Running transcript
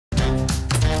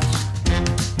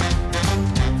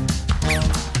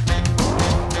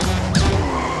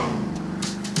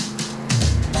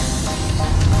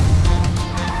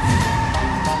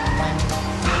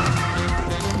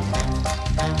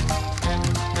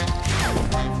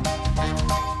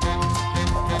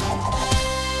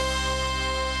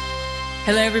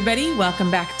Hello, everybody.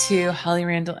 Welcome back to Holly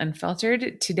Randall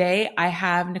Unfiltered. Today, I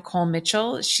have Nikole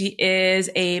Mitchell. She is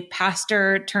a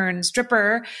pastor turned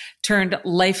stripper turned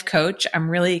life coach. I'm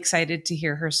really excited to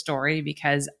hear her story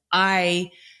because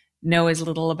I know as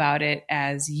little about it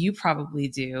as you probably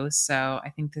do. So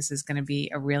I think this is going to be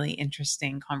a really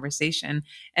interesting conversation.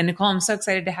 And Nikole, I'm so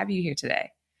excited to have you here today.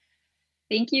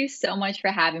 Thank you so much for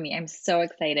having me. I'm so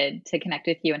excited to connect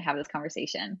with you and have this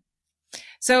conversation.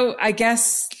 So I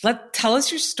guess tell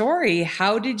us your story.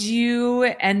 How did you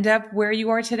end up where you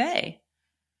are today?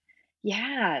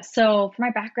 Yeah. So for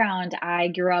my background, I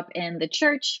grew up in the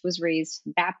church, was raised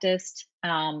Baptist,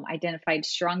 identified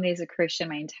strongly as a Christian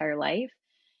my entire life,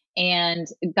 and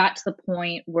got to the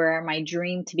point where my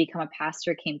dream to become a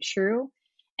pastor came true.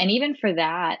 And even for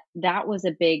that, that was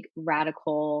a big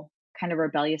radical kind of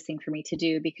rebellious thing for me to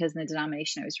do because in the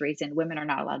denomination I was raised in, women are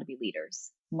not allowed to be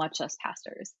leaders, much less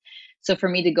pastors. So for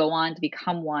me to go on to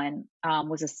become one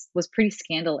was pretty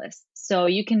scandalous. So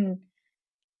you can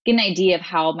get an idea of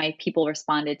how my people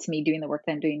responded to me doing the work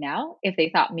that I'm doing now if they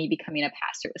thought me becoming a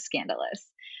pastor was scandalous.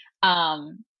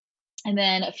 Um, and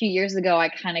then a few years ago, I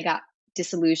kind of got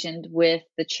disillusioned with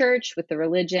the church, with the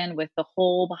religion, with the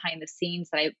whole behind the scenes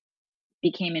that I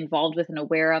became involved with and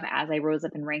aware of as I rose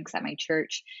up in ranks at my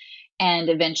church, and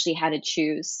eventually had to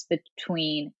choose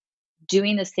between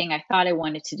doing this thing I thought I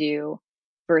wanted to do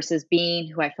versus being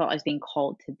who I felt I was being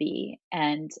called to be.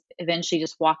 And eventually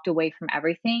just walked away from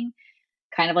everything.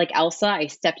 Kind of like Elsa, I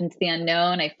stepped into the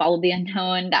unknown. I followed the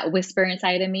unknown, that whisper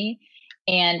inside of me,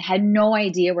 and had no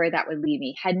idea where that would lead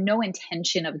me. Had no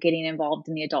intention of getting involved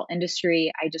in the adult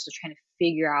industry. I just was trying to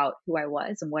figure out who I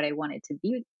was and what I wanted to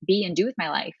be and do with my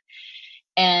life.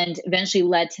 And eventually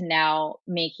led to now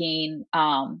making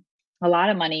a lot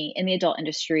of money in the adult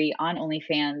industry on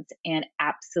OnlyFans and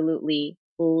absolutely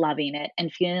loving it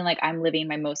and feeling like I'm living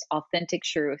my most authentic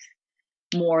truth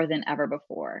more than ever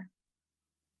before.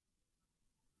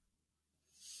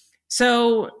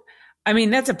 So, I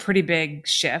mean, that's a pretty big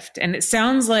shift. And it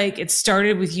sounds like it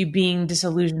started with you being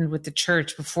disillusioned with the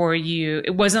church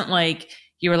it wasn't like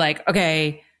you were like,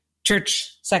 okay,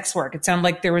 church, sex work. It sounded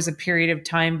like there was a period of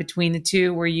time between the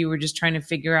two where you were just trying to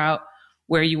figure out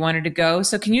where you wanted to go.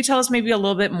 So can you tell us maybe a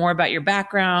little bit more about your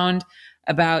background,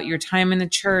 about your time in the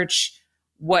church,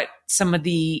 what some of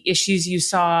the issues you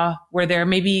saw were there,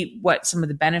 maybe what some of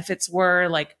the benefits were,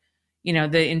 like,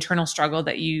 the internal struggle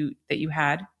that you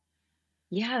had?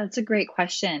 Yeah, that's a great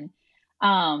question.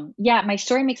 Yeah, my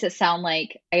story makes it sound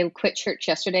like I quit church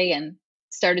yesterday and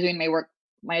started doing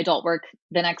my adult work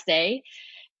the next day.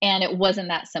 And it wasn't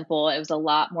that simple. It was a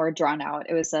lot more drawn out.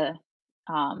 It was about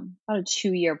a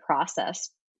 2-year process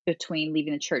between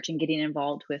leaving the church and getting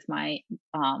involved with my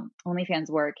OnlyFans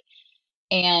work.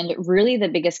 And really, the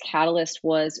biggest catalyst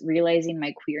was realizing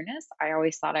my queerness. I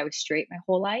always thought I was straight my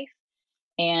whole life.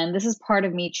 And this is part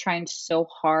of me trying so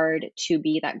hard to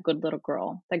be that good little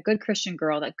girl, that good Christian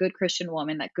girl, that good Christian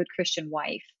woman, that good Christian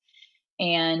wife,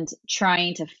 and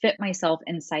trying to fit myself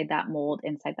inside that mold,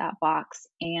 inside that box.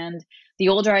 And the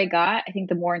older I got, I think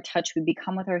the more in touch we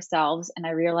become with ourselves. And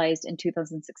I realized in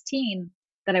 2016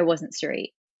 that I wasn't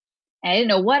straight. And I didn't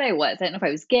know what I was. I didn't know if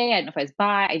I was gay. I didn't know if I was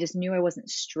bi. I just knew I wasn't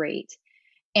straight.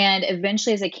 And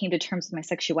eventually, as I came to terms with my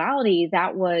sexuality,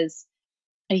 that was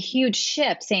a huge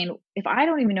shift saying, if I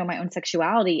don't even know my own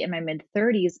sexuality in my mid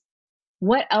 30s,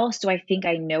 what else do I think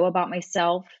I know about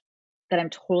myself that I'm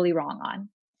totally wrong on?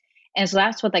 And so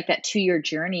that's what like that 2-year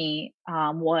journey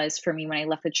was for me when I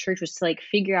left the church, was to like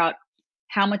figure out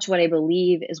how much what I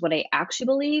believe is what I actually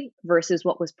believe versus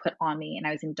what was put on me and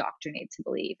I was indoctrinated to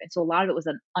believe. And so a lot of it was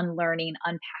an unlearning,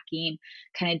 unpacking,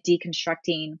 kind of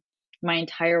deconstructing my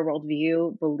entire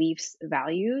worldview, beliefs,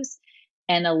 values,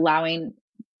 and allowing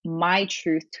my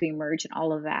truth to emerge in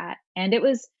all of that. And it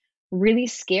was really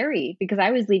scary because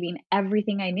I was leaving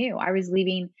everything I knew. I was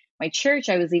leaving my church,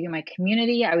 I was leaving my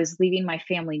community, I was leaving my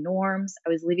family norms, I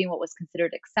was leaving what was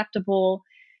considered acceptable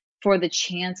for the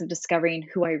chance of discovering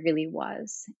who I really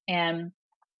was. And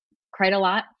cried a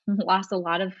lot, lost a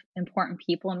lot of important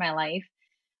people in my life.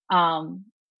 Um,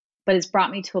 but it's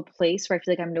brought me to a place where I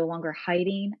feel like I'm no longer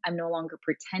hiding, I'm no longer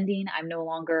pretending, I'm no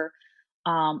longer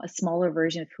a smaller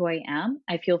version of who I am.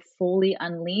 I feel fully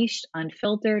unleashed,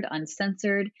 unfiltered,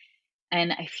 uncensored,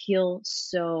 and I feel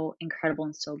so incredible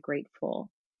and so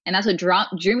grateful. And that's what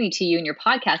drew me to you and your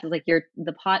podcast. Is like your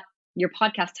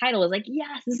podcast title is like,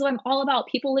 yes, this is what I'm all about: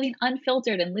 people living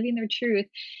unfiltered and living their truth,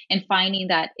 and finding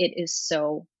that it is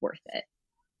so worth it.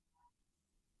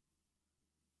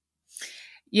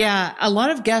 Yeah, a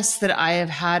lot of guests that I have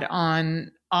had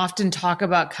on often talk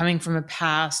about coming from a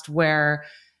past where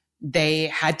they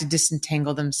had to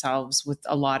disentangle themselves with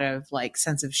a lot of like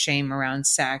sense of shame around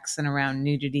sex and around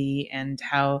nudity, and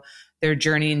how their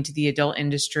journey into the adult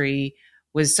industry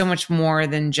was so much more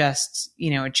than just,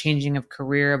 you know, a changing of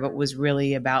career, but was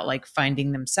really about like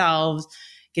finding themselves,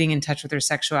 getting in touch with their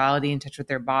sexuality, in touch with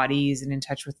their bodies, and in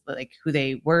touch with like who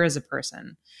they were as a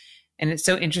person. And it's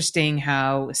so interesting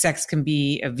how sex can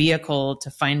be a vehicle to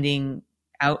finding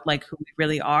out like who we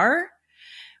really are,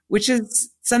 which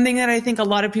is something that I think a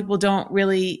lot of people don't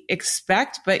really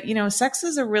expect. But, you know, sex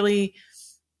is a really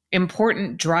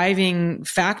important driving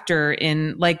factor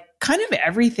in like kind of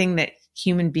everything that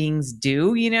human beings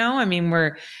do, you know? I mean,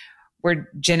 we're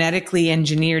genetically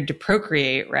engineered to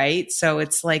procreate, right? So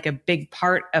it's like a big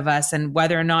part of us. And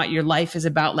whether or not your life is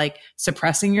about like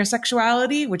suppressing your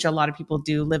sexuality, which a lot of people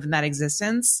do live in that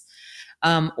existence,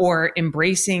 or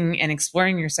embracing and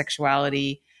exploring your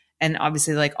sexuality, and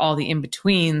obviously like all the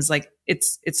in-betweens, like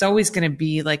it's always going to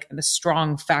be like a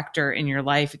strong factor in your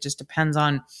life. It just depends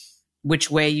on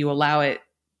which way you allow it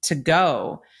to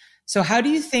go. So how do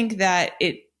you think that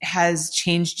it has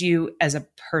changed you as a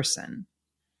person?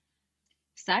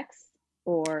 Sex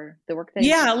or the work that I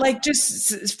Yeah, do? like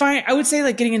just fine. I would say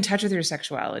like getting in touch with your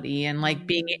sexuality and like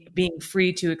Mm. being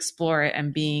free to explore it,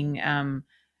 and being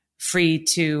free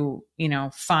to, you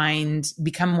know,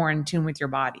 become more in tune with your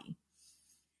body.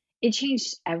 It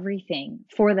changed everything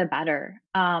for the better.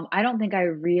 I don't think I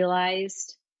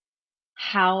realized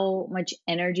how much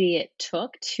energy it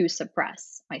took to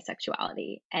suppress my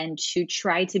sexuality and to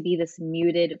try to be this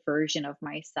muted version of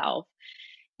myself.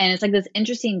 And it's like this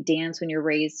interesting dance when you're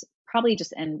raised, probably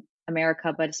just in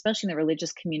America, but especially in the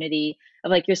religious community, of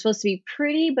like you're supposed to be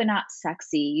pretty but not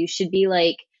sexy. You should be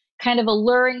like kind of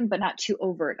alluring but not too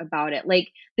overt about it.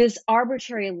 Like this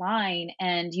arbitrary line,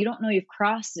 and you don't know you've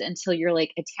crossed it until you're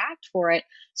like attacked for it.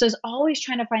 So it's always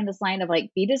trying to find this line of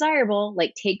like be desirable,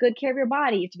 like take good care of your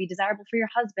body. You have to be desirable for your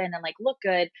husband and like look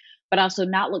good, but also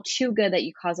not look too good that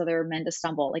you cause other men to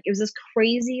stumble. Like it was this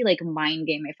crazy like mind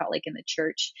game I felt like in the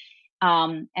church.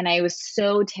 And I was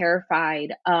so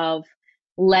terrified of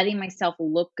letting myself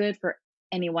look good for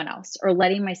anyone else, or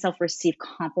letting myself receive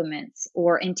compliments,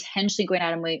 or intentionally going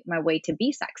out of my way to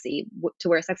be sexy, to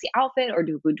wear a sexy outfit or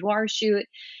do a boudoir shoot.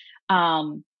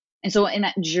 Um, and so in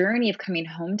that journey of coming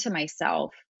home to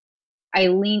myself, I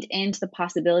leaned into the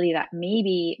possibility that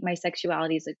maybe my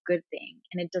sexuality is a good thing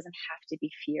and it doesn't have to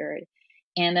be feared.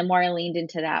 And the more I leaned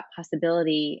into that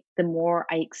possibility, the more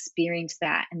I experienced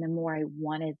that and the more I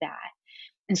wanted that.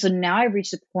 And so now I've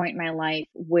reached a point in my life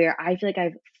where I feel like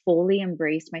I've fully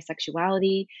embraced my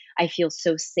sexuality. I feel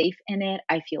so safe in it.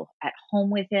 I feel at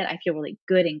home with it. I feel really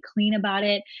good and clean about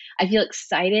it. I feel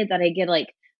excited that I get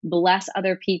like bless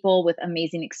other people with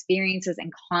amazing experiences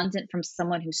and content from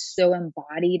someone who's so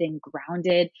embodied and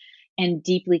grounded and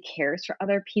deeply cares for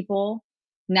other people.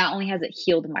 Not only has it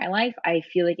healed my life, I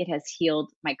feel like it has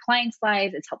healed my clients'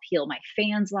 lives. It's helped heal my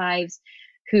fans' lives,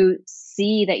 who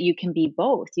see that you can be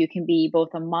both. You can be both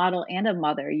a model and a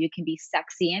mother. You can be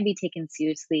sexy and be taken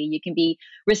seriously. You can be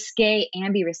risque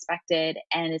and be respected.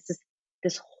 And it's just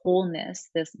this wholeness,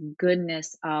 this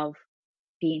goodness of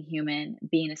being human,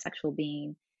 being a sexual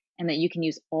being, and that you can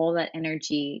use all that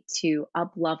energy to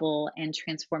up level and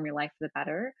transform your life for the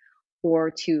better,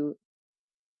 or to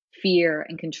fear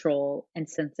and control and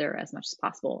censor as much as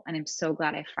possible. And I'm so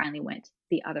glad I finally went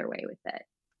the other way with it.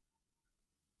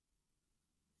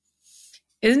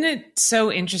 Isn't it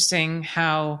so interesting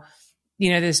how,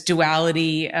 you know, this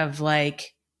duality of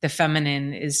like the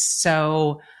feminine is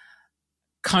so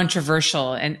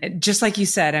controversial? And just like you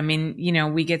said, I mean, you know,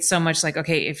 we get so much like,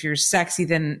 okay, if you're sexy,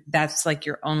 then that's like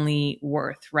your only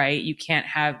worth, right? You can't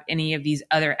have any of these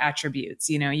other attributes.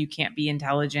 You know, you can't be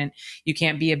intelligent. You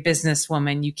can't be a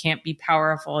businesswoman. You can't be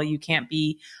powerful. You can't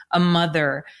be a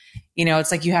mother. You know,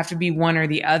 it's like you have to be one or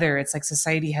the other. It's like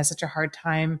society has such a hard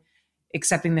time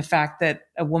accepting the fact that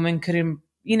a woman couldn't,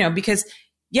 you know, because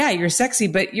yeah, you're sexy,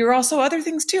 but you're also other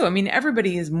things too. I mean,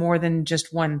 everybody is more than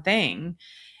just one thing.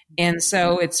 And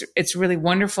so it's really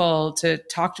wonderful to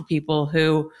talk to people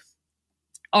who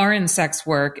are in sex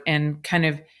work and kind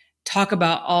of talk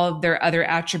about all of their other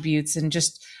attributes. And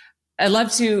just I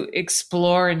love to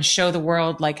explore and show the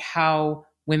world like how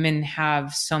women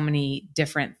have so many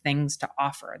different things to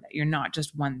offer, that you're not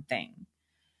just one thing.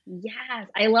 Yes,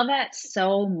 I love that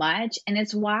so much. And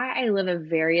it's why I live a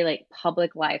very like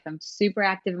public life. I'm super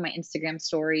active in my Instagram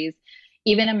stories.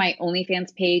 Even in my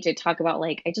OnlyFans page, I talk about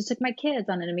like I just took my kids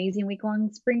on an amazing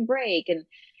week-long spring break,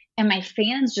 and my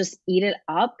fans just eat it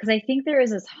up because I think there is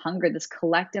this hunger, this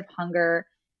collective hunger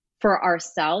for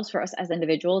ourselves, for us as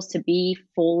individuals to be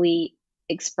fully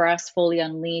expressed, fully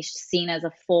unleashed, seen as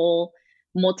a full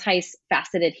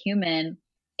multifaceted human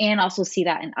and also see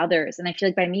that in others. And I feel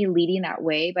like by me leading that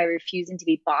way, by refusing to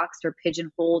be boxed or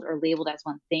pigeonholed or labeled as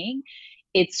one thing,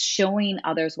 it's showing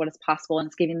others what is possible, and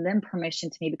it's giving them permission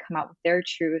to maybe come out with their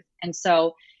truth. And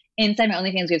so inside my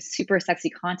OnlyFans, we have super sexy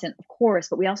content, of course,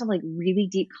 but we also have like really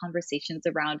deep conversations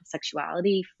around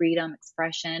sexuality, freedom,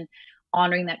 expression,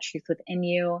 honoring that truth within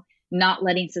you, not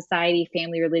letting society,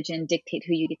 family, religion dictate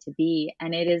who you get to be.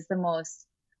 And it is the most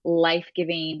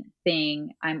life-giving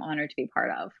thing I'm honored to be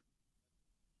part of.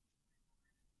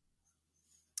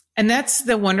 And that's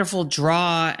the wonderful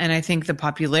draw. And I think the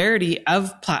popularity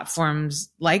of platforms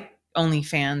like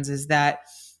OnlyFans is that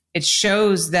it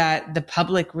shows that the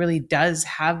public really does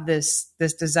have this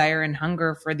desire and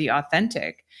hunger for the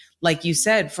authentic. Like you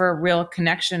said, for a real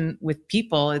connection with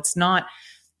people. It's not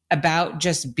about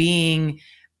just being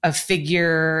a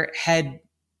figurehead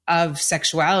of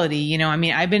sexuality. You know, I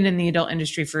mean, I've been in the adult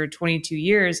industry for 22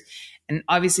 years, and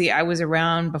obviously I was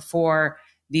around before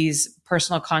these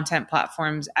personal content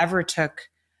platforms ever took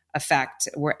effect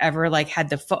or ever like had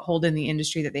the foothold in the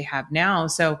industry that they have now.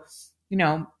 So, you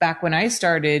know, back when I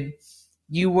started,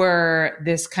 you were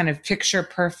this kind of picture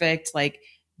perfect, like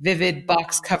vivid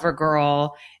box cover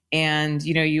girl. And,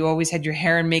 you know, you always had your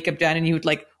hair and makeup done, and you would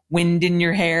like wind in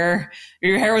your hair.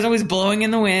 Your hair was always blowing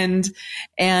in the wind.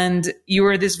 And you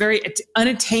were this very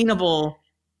unattainable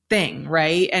thing,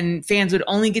 right? And fans would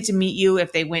only get to meet you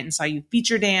if they went and saw you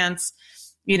feature dance.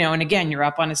 You know, and again, you're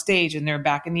up on a stage and they're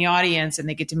back in the audience and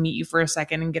they get to meet you for a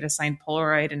second and get a signed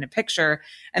Polaroid and a picture.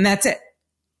 And that's it.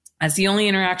 That's the only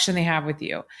interaction they have with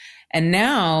you. And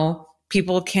now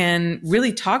people can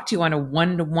really talk to you on a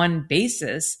one-to-one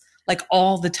basis, like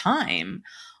all the time,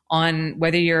 on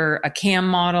whether you're a cam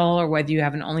model or whether you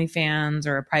have an OnlyFans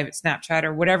or a private Snapchat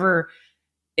or whatever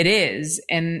it is.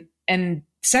 And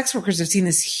sex workers have seen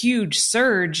this huge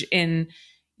surge in,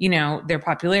 you know, their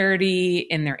popularity,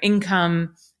 in their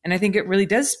income. And I think it really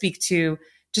does speak to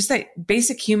just that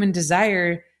basic human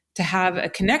desire to have a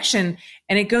connection.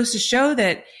 And it goes to show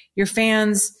that your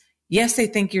fans, yes, they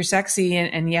think you're sexy,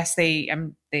 and yes,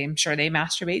 I'm sure they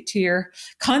masturbate to your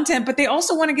content, but they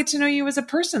also want to get to know you as a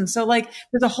person. So like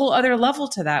there's a whole other level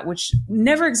to that, which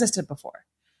never existed before.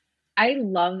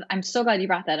 I'm so glad you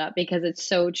brought that up because it's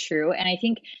so true. And I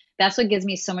think that's what gives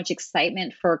me so much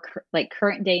excitement for like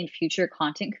current day and future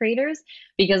content creators,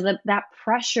 because that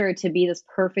pressure to be this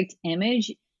perfect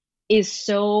image is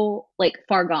so like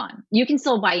far gone. You can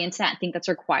still buy into that and think that's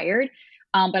required.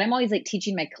 But I'm always like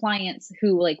teaching my clients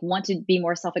who like want to be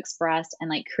more self-expressed and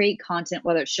like create content,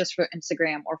 whether it's just for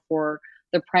Instagram or for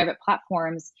the private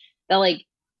platforms, that like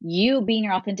you being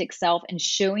your authentic self and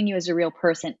showing you as a real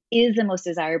person is the most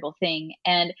desirable thing.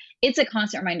 And it's a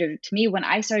constant reminder to me. When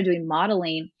I started doing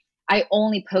modeling, I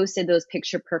only posted those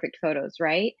picture perfect photos,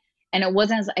 right? And it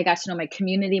wasn't as I got to know my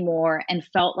community more and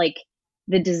felt like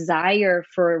the desire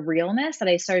for realness that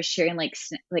I started sharing like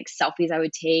selfies I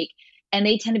would take. And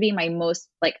they tend to be my most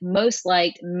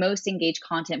liked, most engaged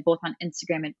content, both on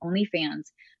Instagram and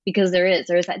OnlyFans, because there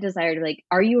is that desire to like,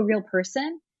 are you a real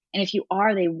person? And if you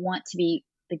are, they want to be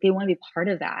part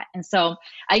of that. And so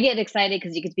I get excited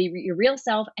because you get to be your real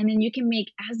self, and then you can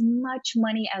make as much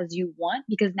money as you want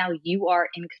because now you are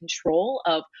in control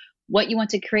of what you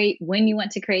want to create, when you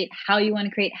want to create, how you want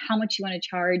to create, how much you want to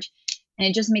charge. And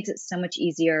it just makes it so much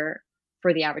easier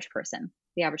for the average person,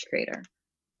 the average creator.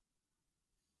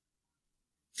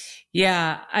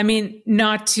 Yeah. I mean,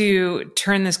 not to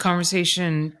turn this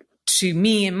conversation to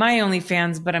me and my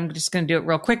OnlyFans, but I'm just going to do it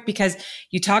real quick because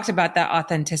you talked about that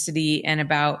authenticity and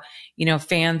about, you know,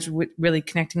 fans really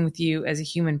connecting with you as a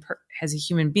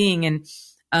human being.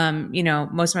 And, you know,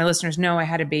 most of my listeners know I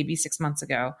had a baby 6 months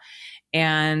ago,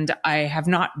 and I have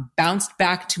not bounced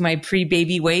back to my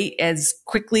pre-baby weight as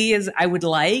quickly as I would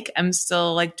like. I'm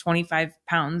still like 25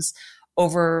 pounds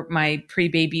over my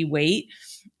pre-baby weight.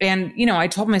 And, you know, I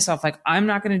told myself, like, I'm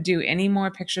not going to do any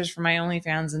more pictures for my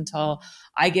OnlyFans until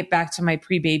I get back to my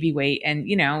pre-baby weight. And,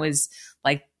 you know, is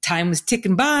like time was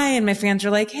ticking by and my fans were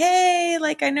like, hey,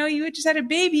 like, I know you just had a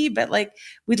baby, but like,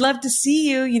 we'd love to see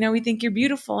you. You know, we think you're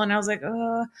beautiful. And I was like,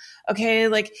 oh, okay.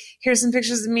 Like, here's some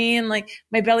pictures of me. And like,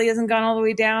 my belly hasn't gone all the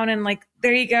way down. And like,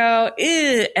 there you go.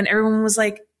 Ew. And everyone was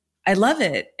like, I love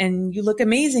it. And you look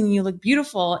amazing. You look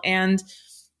beautiful. And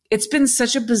it's been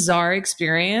such a bizarre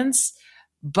experience.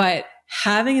 But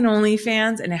having an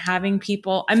OnlyFans and having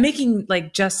people, I'm making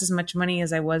like just as much money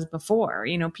as I was before.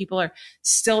 You know, people are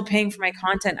still paying for my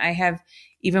content. I have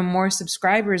even more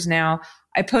subscribers now.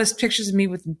 I post pictures of me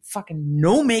with fucking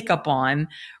no makeup on,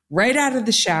 right out of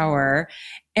the shower,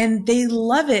 and they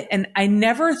love it. And I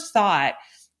never thought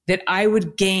that I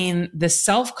would gain the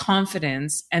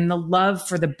self-confidence and the love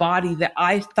for the body that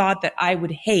I thought that I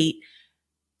would hate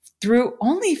through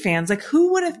OnlyFans. Like,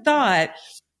 who would have thought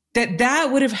that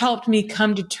that would have helped me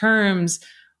come to terms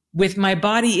with my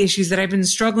body issues that I've been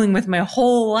struggling with my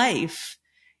whole life?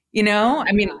 You know,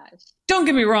 I mean, don't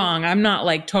get me wrong. I'm not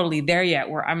like totally there yet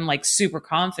where I'm like super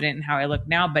confident in how I look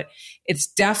now, but it's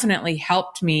definitely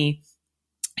helped me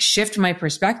shift my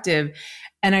perspective.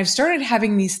 And I've started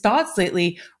having these thoughts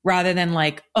lately rather than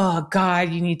like, oh God,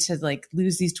 you need to like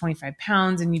lose these 25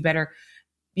 pounds and you better,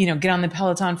 you know, get on the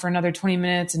Peloton for another 20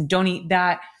 minutes and don't eat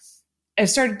that. I've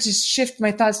started to shift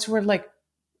my thoughts toward like,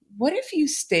 what if you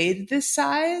stayed this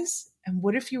size and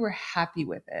what if you were happy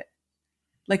with it?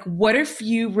 Like, what if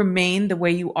you remained the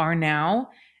way you are now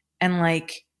and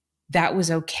like that was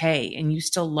okay and you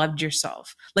still loved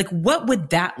yourself? Like, what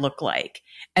would that look like?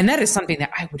 And that is something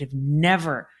that I would have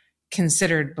never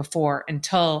considered before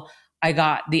until I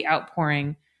got the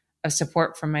outpouring of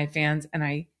support from my fans. And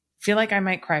I feel like I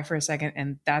might cry for a second,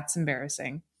 and that's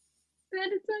embarrassing. That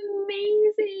is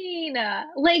amazing.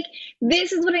 Like,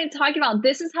 this is what I'm talking about.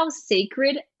 This is how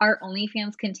sacred our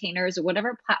OnlyFans containers or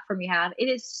whatever platform you have. It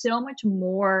is so much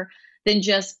more than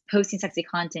just posting sexy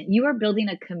content. You are building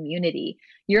a community.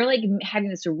 You're like having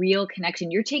this real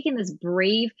connection. You're taking this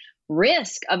brave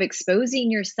risk of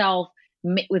exposing yourself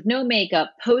with no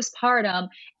makeup, postpartum,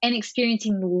 and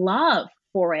experiencing love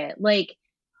for it. Like,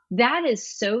 that is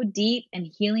so deep and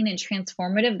healing and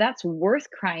transformative. That's worth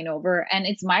crying over. And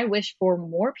it's my wish for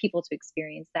more people to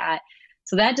experience that.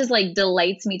 So that just like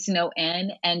delights me to no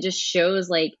end and just shows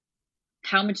like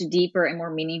how much deeper and more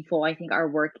meaningful I think our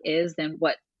work is than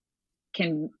what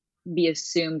can be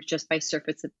assumed just by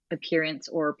surface appearance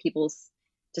or people's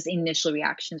just initial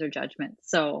reactions or judgments.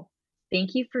 So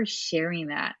thank you for sharing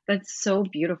that. That's so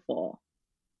beautiful.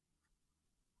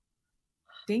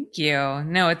 Thank you.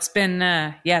 No, it's been,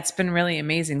 it's been really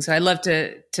amazing. So I love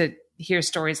to hear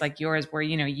stories like yours where,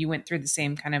 you know, you went through the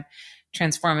same kind of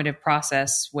transformative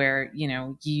process where, you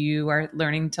know, you are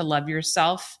learning to love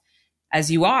yourself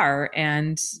as you are.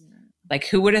 And like,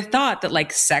 who would have thought that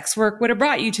like sex work would have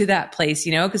brought you to that place,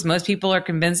 you know, because most people are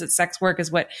convinced that sex work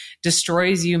is what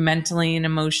destroys you mentally and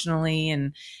emotionally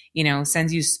and, you know,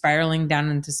 sends you spiraling down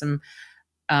into some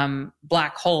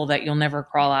black hole that you'll never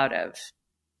crawl out of.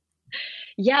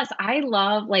 Yes, I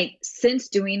love, like, since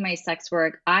doing my sex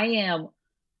work, I am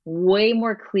way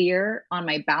more clear on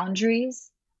my boundaries,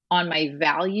 on my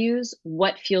values,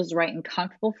 what feels right and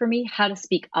comfortable for me, how to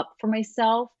speak up for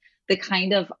myself, the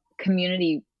kind of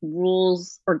community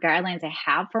rules or guidelines I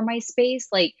have for my space,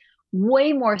 like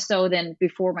way more so than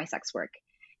before my sex work.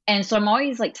 And so I'm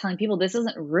always like telling people this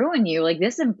doesn't ruin you. Like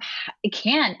this, it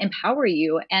can empower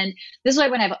you. And this is why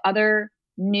when I have other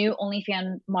new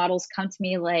OnlyFans models come to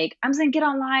me like, I'm just gonna get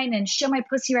online and show my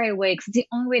pussy right away because it's the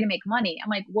only way to make money. I'm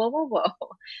like, whoa,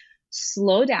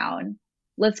 slow down.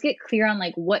 Let's get clear on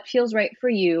like what feels right for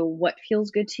you, what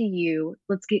feels good to you.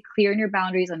 Let's get clear on your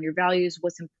boundaries, on your values,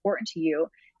 what's important to you.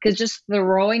 Because just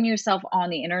throwing yourself on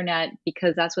the internet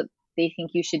because that's what they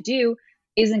think you should do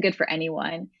isn't good for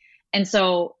anyone. And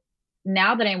so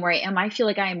now that I'm where I am, I feel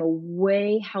like I am a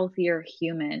way healthier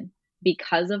human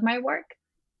because of my work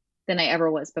than I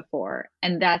ever was before.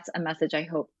 And that's a message I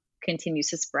hope continues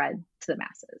to spread to the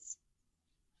masses.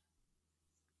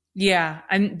 Yeah.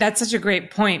 And that's such a great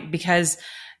point because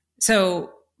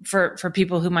so for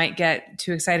people who might get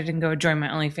too excited and go join my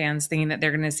OnlyFans thinking that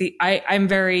they're going to see, I'm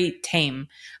very tame.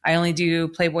 I only do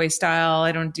Playboy style.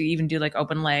 I don't even do like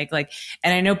open leg. Like,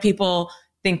 and I know people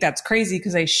think that's crazy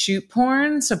because I shoot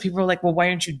porn. So people are like, well, why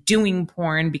aren't you doing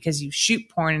porn? Because you shoot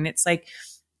porn. And it's like,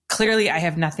 clearly I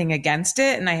have nothing against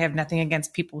it and I have nothing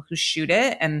against people who shoot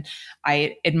it. And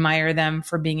I admire them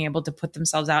for being able to put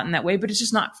themselves out in that way, but it's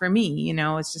just not for me. You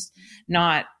know, it's just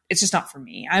not for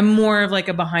me. I'm more of like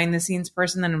a behind the scenes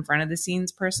person than in front of the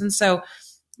scenes person. So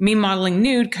me modeling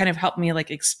nude kind of helped me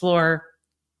like explore,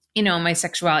 you know, my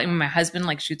sexuality. My husband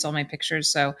like shoots all my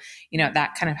pictures. So, you know,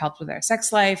 that kind of helped with our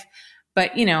sex life.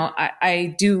 But, you know,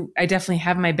 I definitely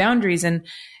have my boundaries. And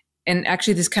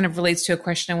actually this kind of relates to a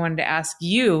question I wanted to ask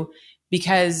you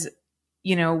because,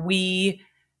 you know,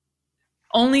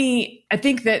 I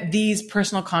think that these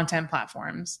personal content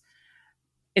platforms,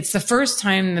 it's the first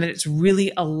time that it's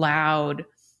really allowed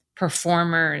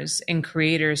performers and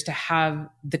creators to have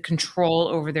the control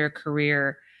over their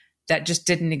career that just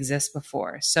didn't exist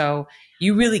before. So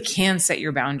you really can set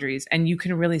your boundaries and you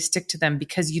can really stick to them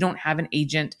because you don't have an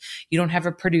agent, you don't have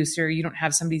a producer, you don't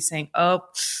have somebody saying, oh,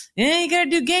 yeah, you got to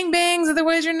do gangbangs,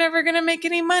 otherwise you're never going to make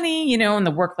any money, you know, and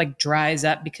the work like dries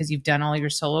up because you've done all your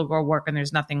solo girl work and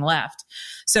there's nothing left.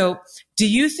 So do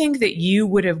you think that you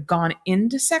would have gone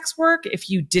into sex work if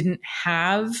you didn't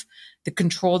have the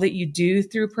control that you do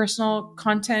through personal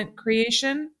content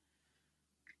creation?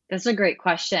 That's a great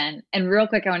question. And real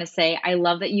quick, I want to say, I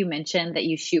love that you mentioned that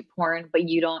you shoot porn, but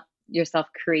you don't yourself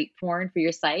create porn for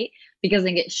your site, because I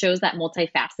think it shows that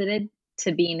multifaceted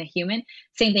to being a human.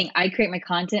 Same thing. I create my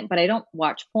content, but I don't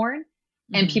watch porn.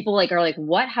 And people like are like,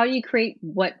 what? How do you create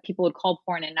what people would call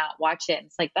porn and not watch it?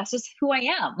 It's like, that's just who I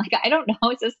am. Like, I don't know.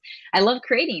 It's just, I love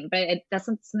creating, but that's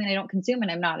something I don't consume and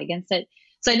I'm not against it.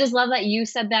 So I just love that you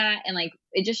said that. And like,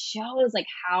 it just shows like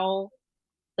how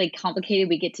like complicated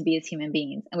we get to be as human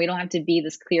beings. And we don't have to be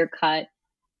this clear cut,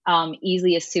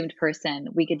 easily assumed person.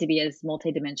 We get to be as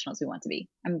multidimensional as we want to be.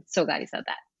 I'm so glad you said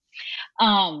that.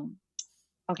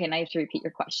 Okay, now you have to repeat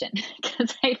your question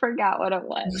because I forgot what it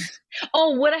was.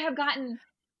 Oh, would I have gotten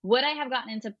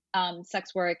into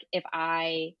sex work if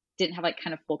I didn't have like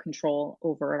kind of full control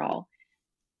over it all?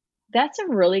 That's a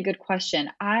really good question.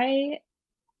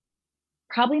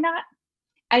 Probably not.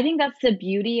 I think that's the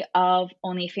beauty of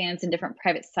OnlyFans and different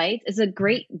private sites. It's a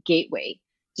great gateway.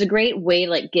 It's a great way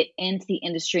to like get into the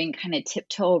industry and kind of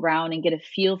tiptoe around and get a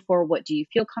feel for what do you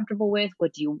feel comfortable with?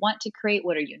 What do you want to create?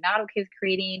 What are you not okay with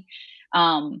creating?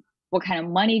 What kind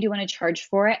of money do you want to charge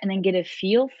for it? And then get a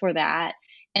feel for that.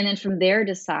 And then from there,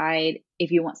 decide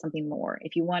if you want something more,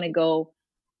 if you want to go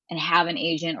and have an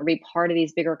agent or be part of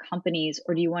these bigger companies,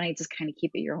 or do you want to just kind of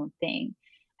keep it your own thing?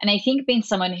 And I think being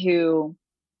someone who,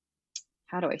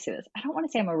 how do I say this? I don't want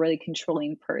to say I'm a really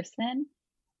controlling person,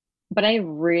 but I have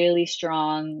really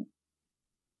strong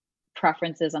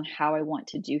preferences on how I want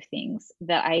to do things,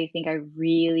 that I think I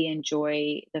really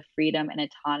enjoy the freedom and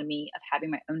autonomy of having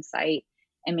my own site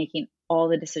and making all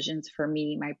the decisions for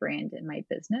me, my brand, and my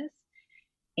business,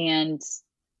 and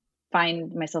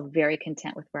find myself very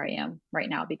content with where I am right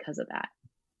now because of that.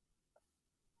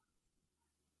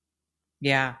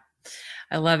 Yeah,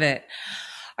 I love it.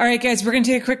 All right, guys, we're going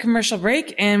to take a quick commercial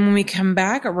break. And when we come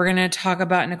back, we're going to talk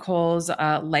about Nikole's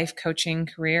life coaching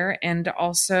career and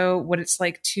also what it's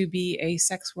like to be a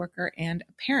sex worker and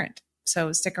a parent.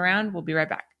 So stick around. We'll be right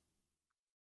back.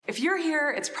 If you're here,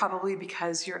 it's probably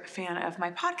because you're a fan of my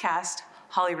podcast,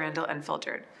 Holly Randall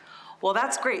Unfiltered. Well,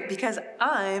 that's great because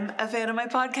I'm a fan of my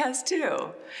podcast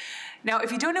too. Now,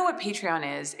 if you don't know what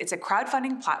Patreon is, it's a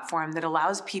crowdfunding platform that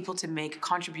allows people to make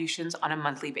contributions on a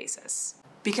monthly basis.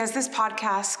 Because this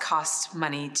podcast costs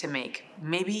money to make,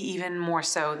 maybe even more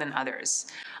so than others.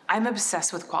 I'm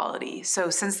obsessed with quality. So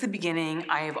since the beginning,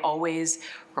 I have always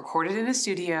recorded in a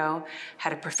studio,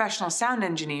 had a professional sound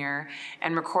engineer,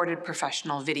 and recorded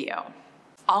professional video.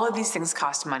 All of these things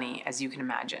cost money, as you can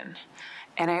imagine.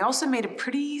 And I also made a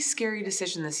pretty scary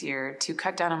decision this year to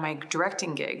cut down on my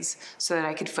directing gigs so that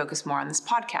I could focus more on this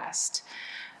podcast,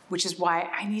 which is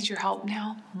why I need your help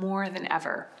now more than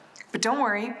ever. But don't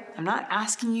worry, I'm not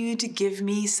asking you to give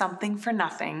me something for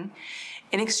nothing.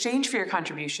 In exchange for your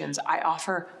contributions, I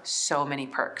offer so many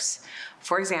perks.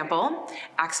 For example,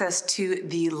 access to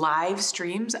the live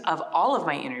streams of all of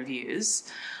my interviews,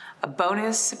 a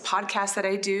bonus podcast that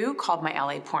I do called My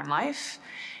LA Porn Life,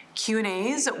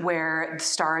 Q&As where the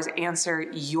stars answer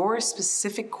your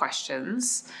specific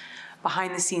questions,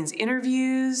 behind the scenes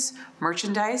interviews,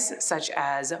 merchandise such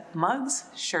as mugs,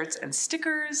 shirts, and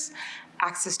stickers,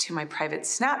 access to my private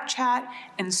Snapchat,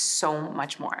 and so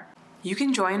much more. You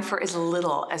can join for as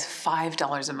little as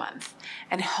 $5 a month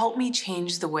and help me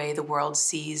change the way the world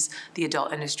sees the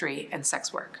adult industry and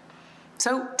sex work.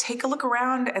 So take a look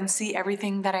around and see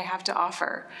everything that I have to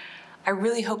offer. I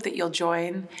really hope that you'll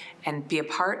join and be a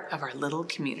part of our little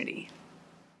community.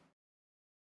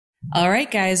 All right,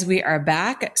 guys, we are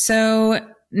back. So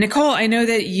Nikole, I know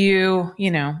that you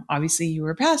obviously you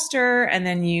were a pastor and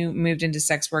then you moved into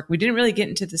sex work. We didn't really get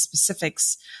into the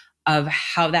specifics of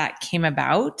how that came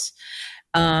about.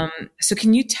 So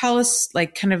can you tell us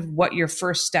like kind of what your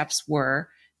first steps were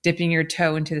dipping your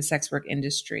toe into the sex work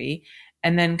industry,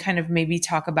 and then kind of maybe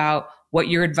talk about what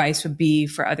your advice would be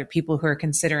for other people who are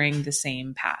considering the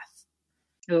same path?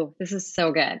 Oh, this is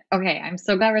so good. Okay, I'm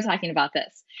so glad we're talking about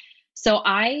this. So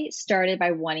I started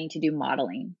by wanting to do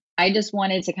modeling. I just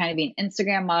wanted to kind of be an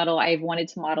Instagram model. I've wanted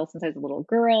to model since I was a little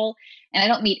girl, and I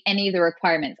don't meet any of the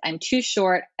requirements. I'm too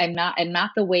short. I'm not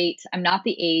the weight. I'm not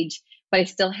the age, but I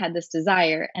still had this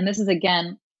desire. And this is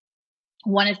again,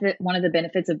 one of the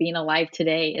benefits of being alive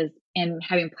today is, and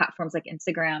having platforms like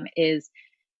Instagram is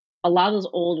a lot of those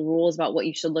old rules about what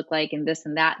you should look like and this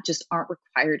and that just aren't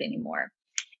required anymore.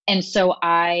 And so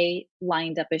I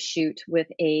lined up a shoot with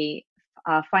a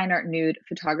fine art nude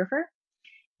photographer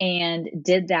and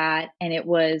did that. And it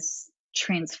was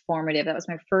transformative. That was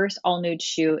my first all nude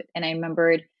shoot. And I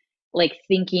remembered like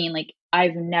thinking like,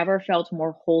 I've never felt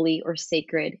more holy or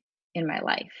sacred in my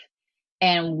life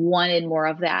and wanted more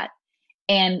of that.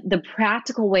 And the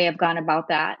practical way I've gone about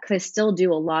that, because I still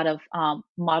do a lot of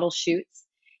model shoots,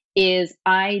 is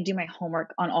I do my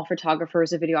homework on all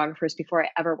photographers or videographers before I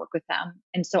ever work with them.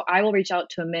 And so I will reach out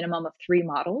to a minimum of 3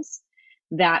 models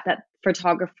that that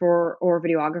photographer or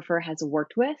videographer has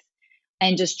worked with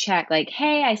and just check like,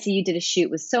 hey, I see you did a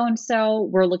shoot with so and so.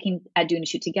 We're looking at doing a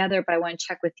shoot together, but I want to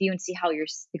check with you and see how your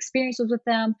experience was with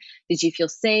them. Did you feel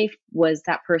safe? Was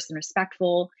that person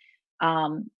respectful?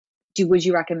 Would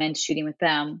you recommend shooting with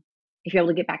them? If you're able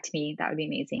to get back to me, that would be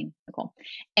amazing, Nikole.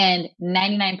 And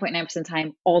 99.9% of the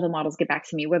time, all the models get back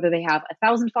to me, whether they have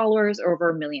 1,000 followers or over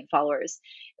 1 million followers.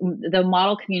 The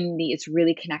model community is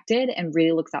really connected and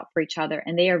really looks out for each other.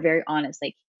 And they are very honest.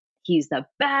 Like, he's the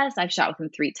best. I've shot with him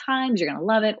 3 times. You're going to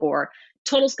love it. Or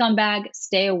total scumbag,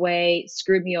 stay away,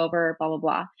 screwed me over, blah, blah,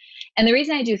 blah. And the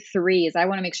reason I do 3 is I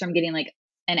want to make sure I'm getting like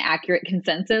an accurate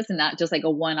consensus and not just like a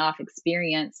one-off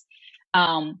experience.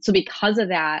 So because of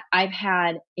that, I've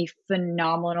had a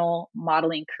phenomenal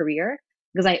modeling career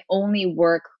because I only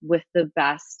work with the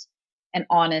best and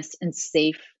honest and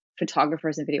safe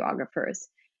photographers and videographers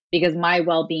because my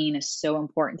well-being is so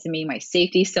important to me. My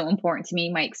safety is so important to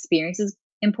me. My experience is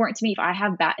important to me. If I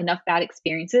have enough bad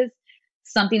experiences,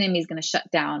 something in me is going to shut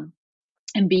down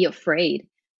and be afraid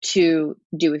to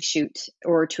do a shoot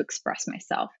or to express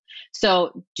myself.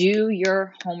 So do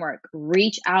your homework,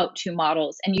 reach out to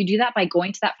models. And you do that by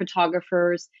going to that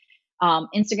photographer's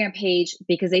Instagram page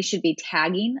because they should be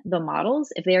tagging the models.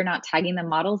 If they are not tagging the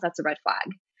models, that's a red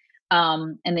flag.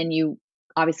 And then you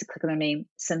obviously click on their name,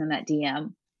 send them that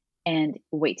DM and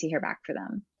wait to hear back for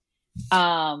them.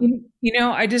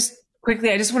 I just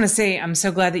want to say, I'm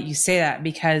so glad that you say that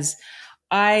because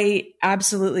I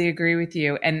absolutely agree with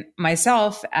you. And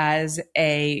myself as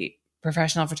a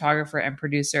professional photographer and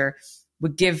producer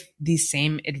would give the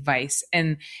same advice.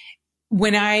 And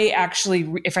when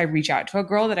if I reach out to a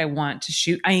girl that I want to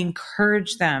shoot, I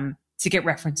encourage them to get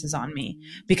references on me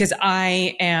because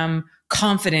I am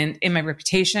confident in my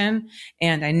reputation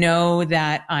and I know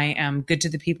that I am good to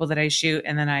the people that I shoot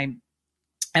and then I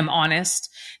am honest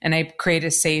and I create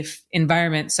a safe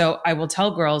environment. So I will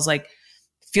tell girls like,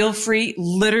 feel free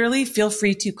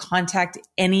to contact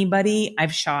anybody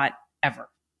I've shot ever.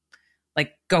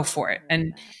 Like go for it.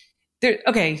 And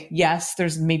yes,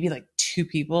 there's maybe like 2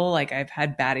 people like I've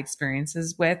had bad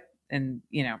experiences with and,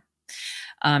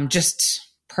 just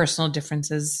personal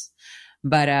differences.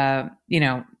 But,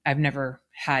 I've never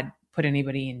put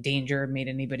anybody in danger, made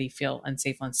anybody feel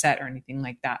unsafe on set or anything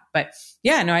like that. But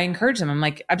yeah, no, I encourage them. I'm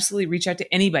like, absolutely reach out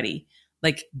to anybody.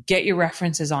 Like get your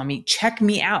references on me, check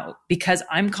me out because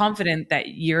I'm confident that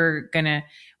you're going to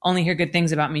only hear good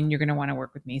things about me and you're going to want to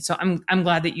work with me. So I'm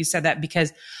glad that you said that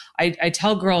because I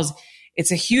tell girls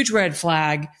it's a huge red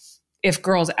flag if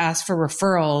girls ask for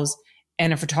referrals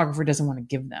and a photographer doesn't want to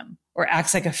give them or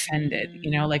acts like offended,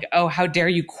 like, oh, how dare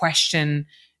you question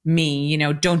me?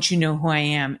 Don't you know who I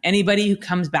am? Anybody who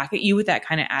comes back at you with that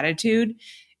kind of attitude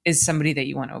is somebody that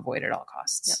you want to avoid at all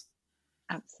costs.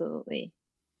 Yep. Absolutely.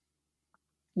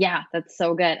 Yeah, that's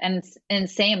so good. And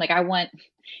same, like I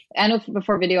know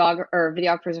before videographers or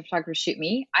photographers shoot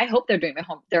me, I hope they're doing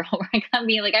their homework on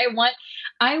me. Like I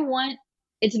want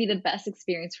it to be the best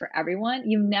experience for everyone.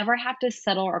 You never have to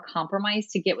settle or compromise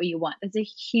to get what you want. That's a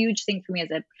huge thing for me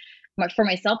for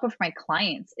myself, but for my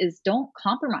clients is don't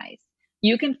compromise.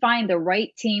 You can find the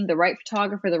right team, the right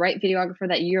photographer, the right videographer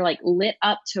that you're like lit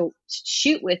up to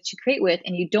shoot with, to create with,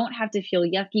 and you don't have to feel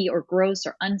yucky or gross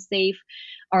or unsafe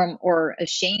or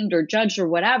ashamed or judged or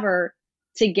whatever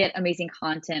to get amazing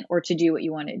content or to do what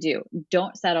you want to do.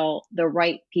 Don't settle. The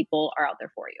right people are out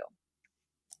there for you.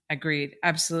 Agreed.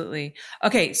 Absolutely.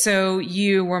 Okay. So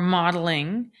you were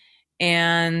modeling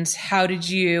and how did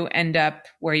you end up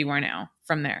where you are now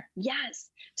from there? Yes.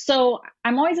 So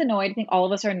I'm always annoyed. I think all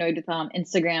of us are annoyed with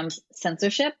Instagram's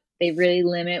censorship. They really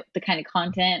limit the kind of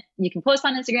content you can post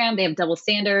on Instagram. They have double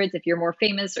standards. If you're more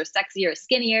famous or sexy or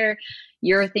skinnier,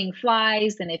 your thing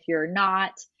flies than if you're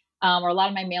not. Or a lot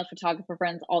of my male photographer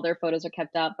friends, all their photos are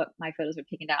kept up, but my photos are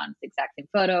taken down. It's the exact same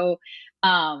photo.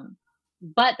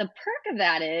 But the perk of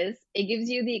that is it gives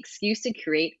you the excuse to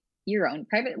create your own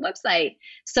private website.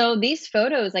 So these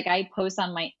photos, like I post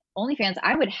on my OnlyFans,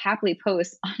 I would happily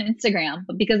post on Instagram,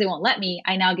 but because they won't let me,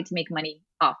 I now get to make money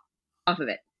off of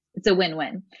it. It's a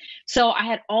win-win. So I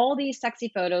had all these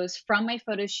sexy photos from my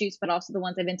photo shoots, but also the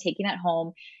ones I've been taking at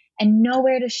home, and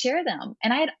nowhere to share them.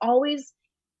 And I had always,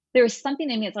 there was something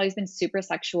in me that's always been super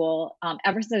sexual.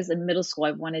 Ever since I was in middle school,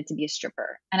 I wanted to be a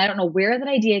stripper. And I don't know where that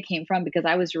idea came from because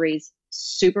I was raised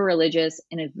super religious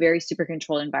in a very super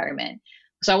controlled environment.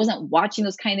 So I wasn't watching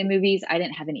those kind of movies. I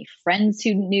didn't have any friends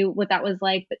who knew what that was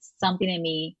like, but something in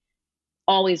me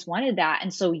always wanted that.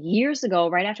 And so years ago,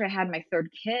 right after I had my third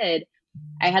kid,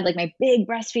 I had like my big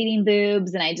breastfeeding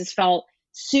boobs and I just felt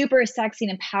super sexy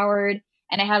and empowered.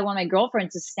 And I had one of my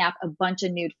girlfriends to snap a bunch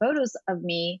of nude photos of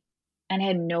me and I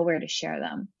had nowhere to share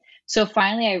them. So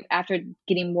finally, after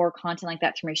getting more content like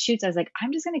that through my shoots, I was like,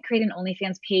 I'm just going to create an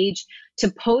OnlyFans page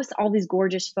to post all these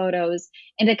gorgeous photos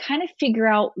and to kind of figure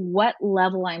out what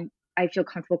level I feel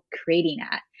comfortable creating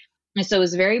at. And so it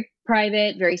was very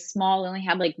private, very small. I only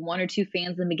had like 1 or 2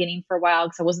 fans in the beginning for a while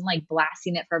because I wasn't like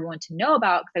blasting it for everyone to know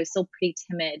about because I was still pretty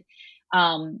timid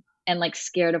and like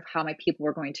scared of how my people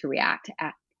were going to react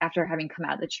after having come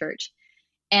out of the church.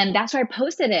 And that's where I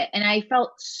posted it. And I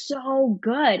felt so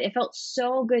good. It felt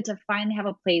so good to finally have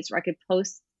a place where I could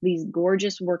post these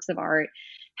gorgeous works of art,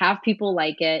 have people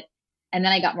like it. And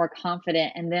then I got more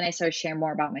confident. And then I started sharing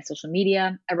more about my social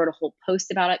media. I wrote a whole post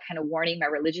about it, kind of warning my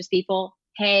religious people,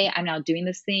 hey, I'm now doing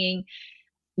this thing.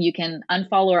 You can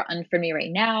unfollow or unfriend me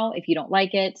right now if you don't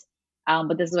like it.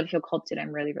 But this is what I feel called to do.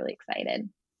 I'm really, really excited.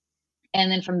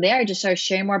 And then from there, I just started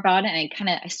sharing more about it.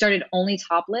 And I started only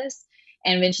topless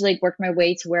and eventually worked my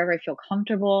way to wherever I feel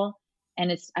comfortable.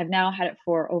 And I've now had it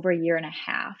for over a year and a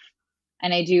half.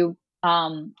 And I do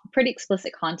pretty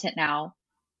explicit content now,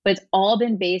 but it's all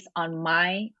been based on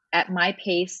at my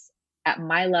pace, at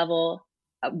my level,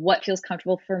 what feels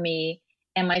comfortable for me.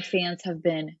 And my fans have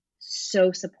been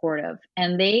so supportive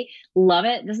and they love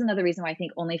it. This is another reason why I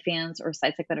think OnlyFans or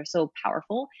sites like that are so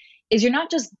powerful is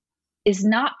it's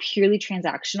not purely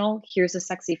transactional. Here's a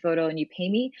sexy photo and you pay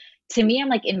me. To me, I'm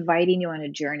like inviting you on a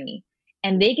journey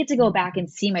and they get to go back and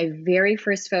see my very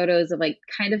first photos of like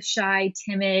kind of shy,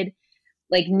 timid,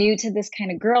 like new to this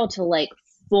kind of girl to like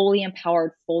fully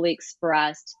empowered, fully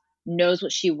expressed, knows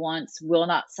what she wants, will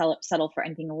not settle for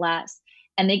anything less.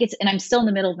 And and I'm still in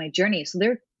the middle of my journey. So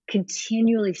they're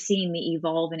continually seeing me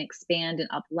evolve and expand and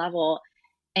up level.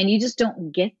 And you just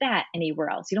don't get that anywhere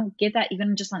else. You don't get that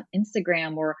even just on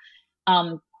Instagram or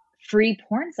free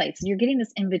porn sites. You're getting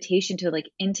this invitation to like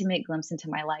intimate glimpse into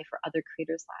my life or other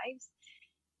creators' lives.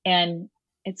 And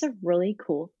it's a really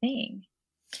cool thing.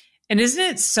 And isn't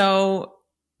it so,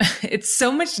 it's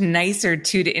so much nicer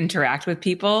too to interact with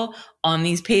people on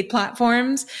these paid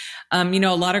platforms. A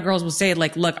lot of girls will say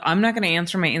like, look, I'm not going to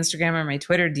answer my Instagram or my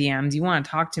Twitter DMs. You want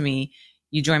to talk to me,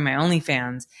 you join my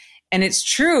OnlyFans. And it's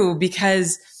true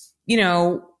because,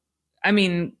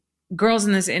 girls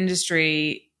in this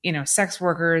industry, sex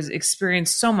workers experience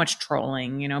so much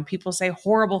trolling. People say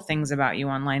horrible things about you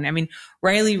online. I mean,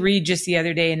 Riley Reid just the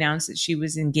other day announced that she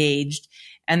was engaged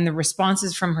and the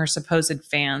responses from her supposed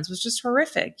fans was just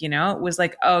horrific. It was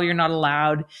like, oh, you're not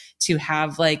allowed to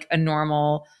have like a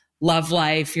normal love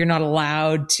life. You're not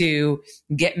allowed to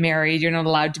get married. You're not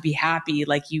allowed to be happy.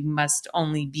 Like you must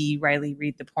only be Riley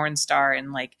Reid, the porn star,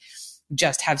 and like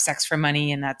just have sex for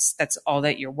money. And that's all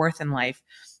that you're worth in life.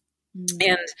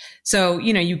 And so,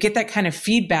 you get that kind of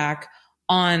feedback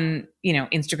on,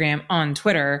 Instagram, on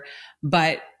Twitter,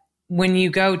 but when you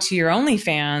go to your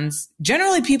OnlyFans,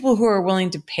 generally people who are willing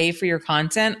to pay for your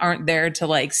content aren't there to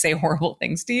like say horrible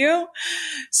things to you.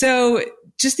 So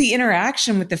just the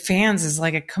interaction with the fans is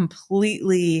like it's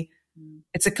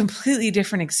a completely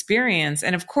different experience.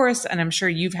 And of course, and I'm sure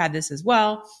you've had this as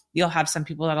well, you'll have some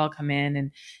people that'll come in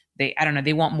and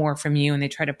they want more from you and they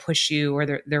try to push you or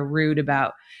they're rude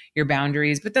about your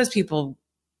boundaries, but those people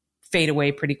fade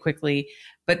away pretty quickly.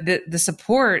 But the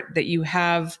support that you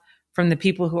have from the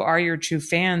people who are your true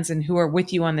fans and who are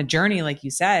with you on the journey, like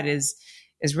you said, is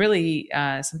really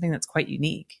something that's quite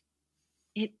unique.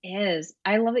 It is.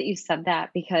 I love that you said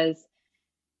that because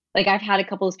like I've had a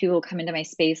couple of people come into my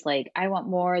space like, I want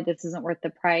more, this isn't worth the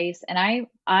price. And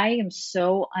I am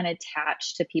so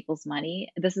unattached to people's money.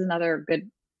 This is another good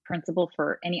principle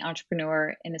for any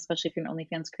entrepreneur and especially if you're an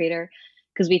OnlyFans creator,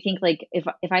 because we think like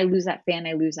if I lose that fan,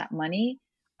 I lose that money.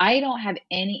 I don't have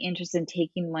any interest in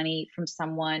taking money from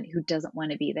someone who doesn't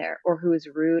want to be there or who is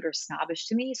rude or snobbish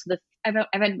to me. So I've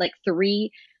had like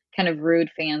 3 kind of rude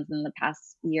fans in the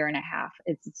past year and a half.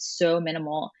 It's so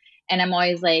minimal. And I'm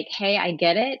always like, hey, I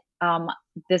get it.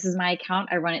 This is my account.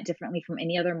 I run it differently from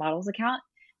any other model's account.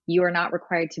 You are not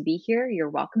required to be here. You're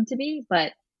welcome to be,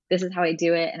 but this is how I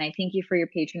do it. And I thank you for your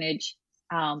patronage.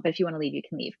 But if you want to leave, you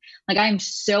can leave. Like, I'm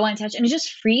so untouched, and it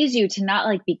just frees you to not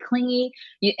like be clingy.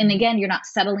 And again, you're not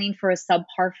settling for a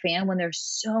subpar fan when there's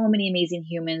so many amazing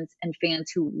humans and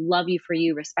fans who love you for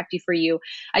you, respect you for you.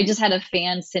 I just had a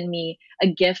fan send me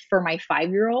a gift for my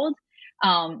 5-year-old.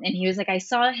 And he was like, I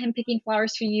saw him picking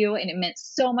flowers for you, and it meant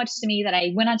so much to me that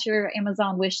I went onto your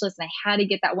Amazon wish list, and I had to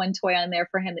get that one toy on there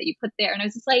for him that you put there. And I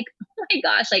was just like, oh my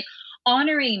gosh, like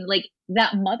honoring like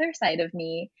that mother side of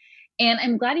me. And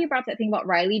I'm glad you brought up that thing about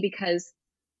Riley, because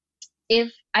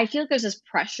if I feel like there's this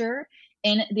pressure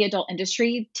in the adult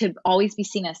industry to always be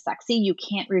seen as sexy, you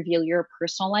can't reveal your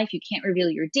personal life. You can't reveal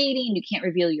your dating. You can't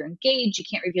reveal you're engaged. You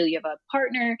can't reveal you have a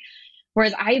partner.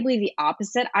 Whereas I believe the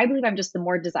opposite. I believe I'm just the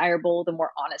more desirable, the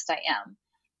more honest I am.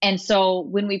 And so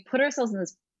when we put ourselves in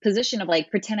this position of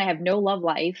like, pretend I have no love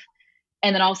life,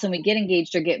 and then all of a sudden we get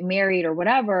engaged or get married or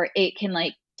whatever, it can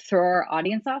like throw our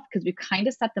audience off, because we kind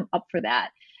of set them up for that.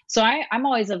 So I'm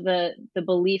always of the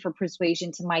belief or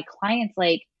persuasion to my clients,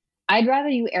 like, I'd rather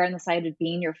you err on the side of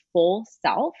being your full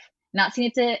self, not seeing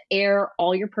it to air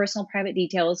all your personal private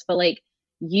details, but like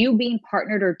you being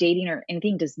partnered or dating or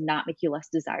anything does not make you less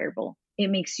desirable. It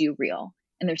makes you real.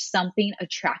 And there's something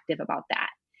attractive about that.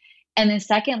 And then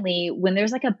secondly, when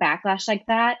there's like a backlash like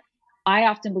that, I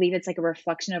often believe it's like a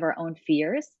reflection of our own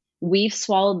fears. We've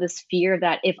swallowed this fear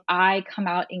that if I come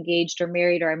out engaged or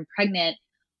married or I'm pregnant,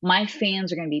 my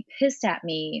fans are going to be pissed at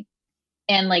me.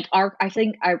 And like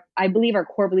I believe our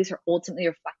core beliefs are ultimately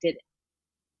reflected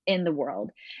in the world.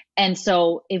 And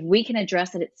so if we can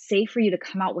address that, it's safe for you to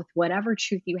come out with whatever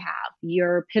truth you have.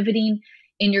 You're pivoting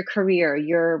in your career,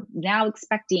 you're now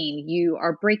expecting, you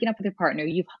are breaking up with your partner,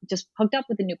 you've just hooked up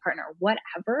with a new partner,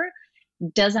 whatever,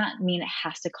 does not mean it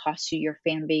has to cost you your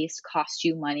fan base, cost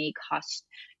you money, cost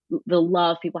the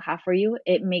love people have for you.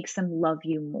 It makes them love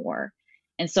you more.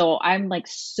 And so I'm like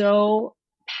so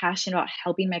passionate about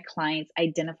helping my clients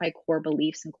identify core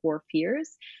beliefs and core fears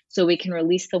so we can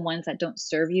release the ones that don't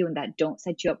serve you and that don't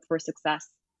set you up for success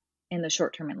in the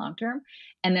short term and long term,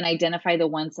 and then identify the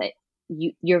ones that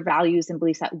your values and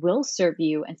beliefs that will serve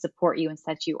you and support you and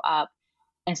set you up,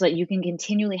 and so that you can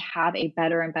continually have a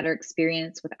better and better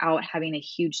experience without having a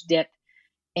huge dip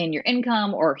in your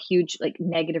income or huge like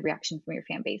negative reaction from your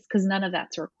fan base, because none of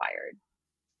that's required.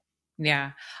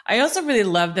 Yeah. I also really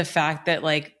love the fact that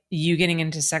like you getting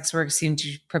into sex work seemed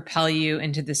to propel you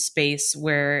into the space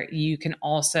where you can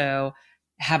also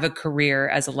have a career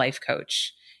as a life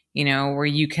coach, you know, where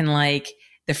you can like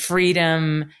the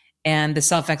freedom and the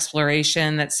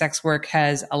self-exploration that sex work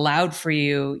has allowed for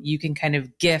you, you can kind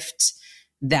of gift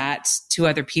that to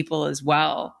other people as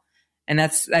well. And I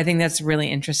think that's really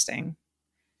interesting.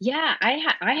 Yeah, I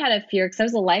had a fear, because I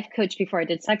was a life coach before I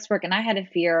did sex work, and I had a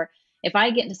fear, if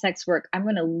I get into sex work, I'm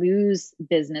going to lose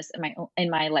business in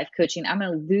my life coaching. I'm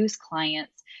going to lose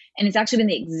clients. And it's actually been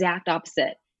the exact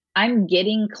opposite. I'm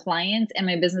getting clients and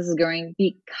my business is growing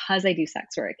because I do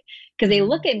sex work, because they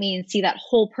look at me and see that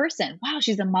whole person. Wow,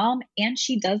 she's a mom and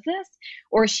she does this,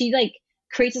 or she like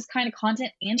creates this kind of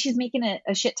content and she's making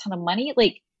a shit ton of money.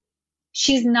 Like,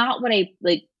 she's not what I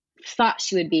like thought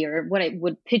she would be, or what I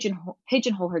would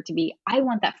pigeonhole her to be. I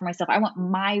want that for myself. I want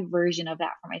my version of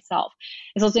that for myself.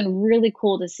 And so it's been really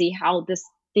cool to see how this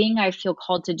thing I feel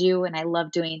called to do and I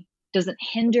love doing doesn't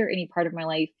hinder any part of my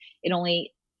life. It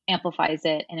only amplifies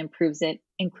it and improves it,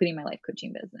 including my life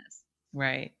coaching business.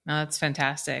 Right. No, that's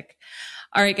fantastic.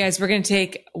 All right, guys, we're going to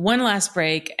take one last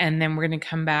break, and then we're going to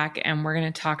come back and we're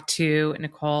going to talk to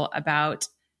Nikole about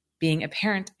being a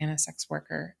parent and a sex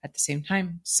worker at the same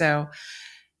time. So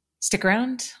stick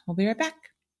around. We'll be right back.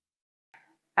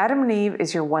 Adam and Eve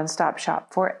is your one-stop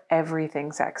shop for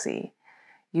everything sexy.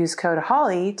 Use code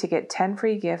HOLLY to get 10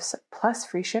 free gifts plus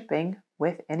free shipping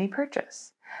with any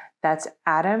purchase. That's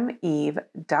adameve.com.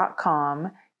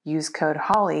 Use code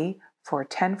HOLLY for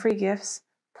 10 free gifts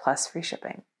plus free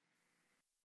shipping.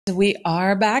 We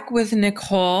are back with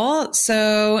Nikole.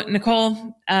 So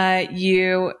Nikole,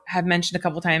 you have mentioned a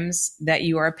couple times that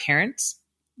you are a parent,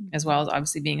 as well as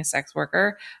obviously being a sex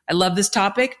worker. I love this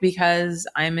topic because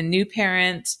I'm a new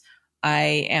parent.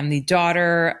 I am the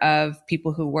daughter of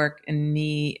people who work in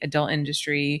the adult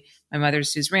industry. My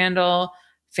mother's Suze Randall,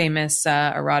 famous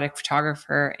erotic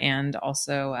photographer and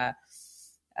also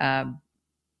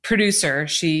producer.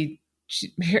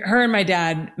 Her and my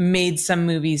dad made some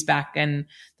movies back in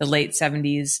the late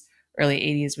 70s, early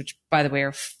 80s, which by the way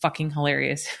are fucking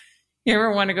hilarious. You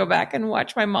ever want to go back and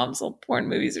watch my mom's old porn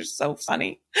movies? They're so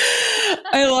funny.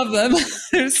 I love them.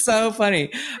 They're so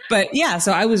funny. But yeah,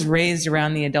 so I was raised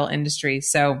around the adult industry.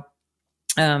 So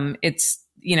it's,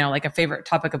 you know, like a favorite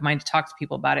topic of mine to talk to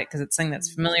people about it because it's something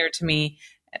that's familiar to me,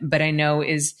 but I know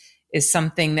is is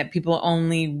something that people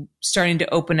only starting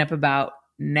to open up about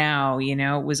now. You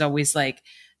know, it was always like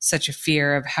such a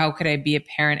fear of how could I be a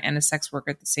parent and a sex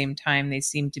worker at the same time? They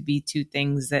seem to be two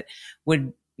things that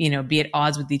would, you know, be at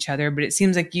odds with each other. But it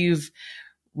seems like you've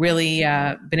really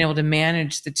been able to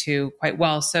manage the two quite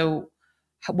well. So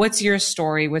what's your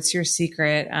story? What's your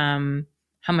secret?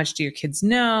 How much do your kids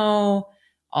know?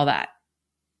 All that.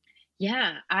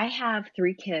 Yeah, I have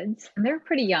 3 kids and they're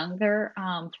pretty young. They're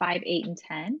 5, 8, and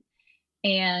 10.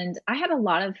 And I had a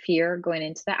lot of fear going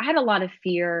into that. I had a lot of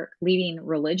fear leaving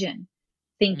religion,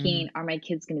 thinking, are my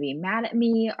kids going to be mad at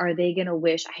me? Are they going to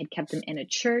wish I had kept them in a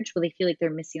church? Will they feel like they're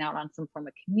missing out on some form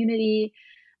of community?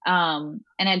 And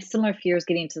I had similar fears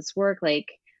getting into this work. Like,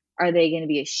 are they going to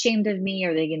be ashamed of me?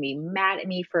 Are they going to be mad at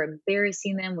me for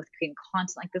embarrassing them with creating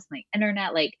content like this on the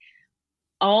internet? Like,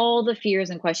 all the fears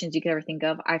and questions you could ever think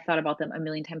of, I've thought about them a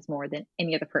million times more than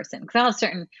any other person. Because I'll have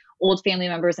certain old family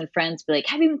members and friends be like,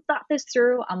 have you even thought this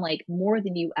through? I'm like, more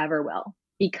than you ever will,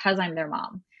 because I'm their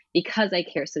mom, because I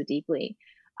care so deeply.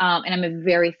 And I'm a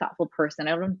very thoughtful person.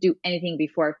 I don't do anything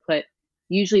before I've put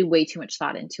usually way too much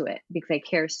thought into it, because I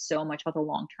care so much about the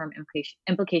long-term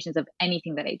implications of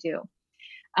anything that I do.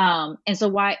 And so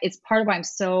why it's part of why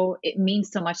it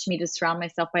means so much to me to surround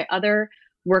myself by other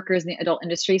workers in the adult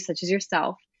industry, such as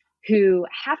yourself, who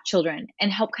have children,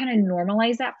 and help kind of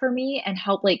normalize that for me and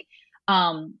help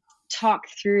talk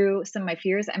through some of my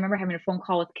fears. I remember having a phone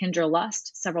call with Kendra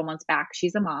Lust several months back.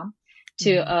 She's a mom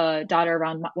to a daughter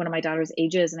around one of my daughter's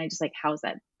ages. And I just like, how's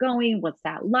that going? What's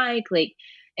that like?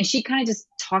 And she kind of just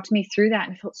talked me through that,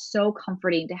 and it felt so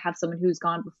comforting to have someone who's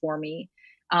gone before me,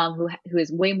 who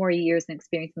has way more years and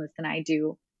experience in this than I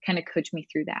do, kind of coach me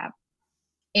through that.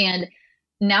 And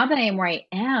now that I am where I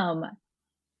am,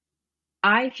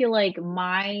 I feel like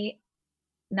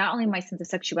not only my sense of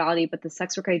sexuality, but the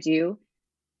sex work I do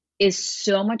is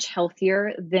so much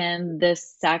healthier than the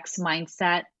sex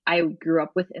mindset I grew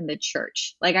up with in the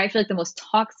church. Like, I feel like the most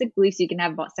toxic beliefs you can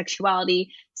have about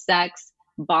sexuality, sex,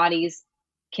 bodies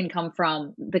can come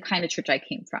from the kind of church I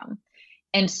came from.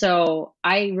 And so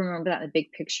I remember that in the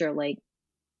big picture. Like,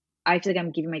 I feel like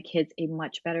I'm giving my kids a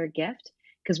much better gift,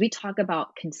 because we talk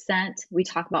about consent, we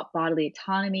talk about bodily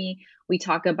autonomy, we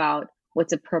talk about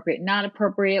what's appropriate, not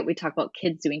appropriate. We talk about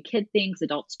kids doing kid things,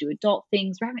 adults do adult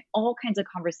things. We're having all kinds of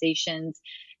conversations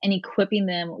and equipping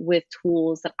them with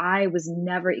tools that I was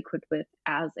never equipped with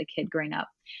as a kid growing up.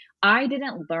 I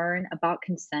didn't learn about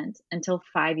consent until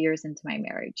 5 years into my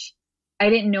marriage. I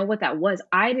didn't know what that was.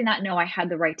 I did not know I had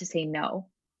the right to say no,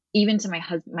 even to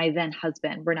my then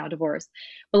husband. We're now divorced.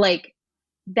 But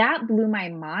that blew my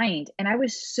mind. And I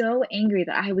was so angry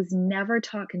that I was never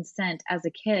taught consent as a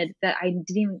kid, that I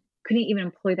couldn't even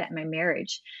employ that in my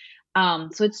marriage.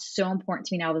 So it's so important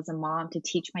to me now as a mom to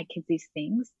teach my kids these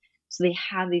things, so they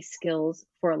have these skills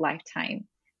for a lifetime,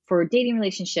 for a dating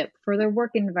relationship, for their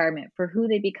work environment, for who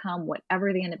they become,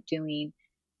 whatever they end up doing.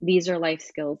 These are life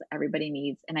skills everybody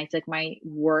needs. And I feel like my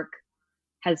work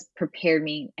has prepared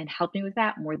me and helped me with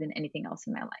that more than anything else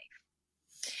in my life.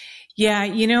 Yeah.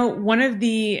 You know, one of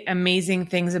the amazing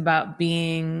things about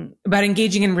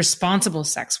engaging in responsible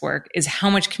sex work is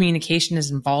how much communication is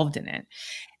involved in it,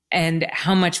 and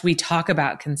how much we talk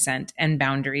about consent and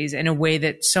boundaries in a way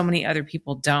that so many other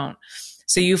people don't.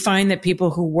 So you find that people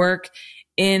who work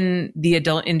in the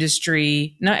adult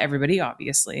industry, not everybody,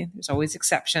 obviously, there's always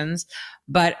exceptions,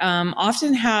 but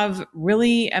often have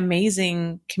really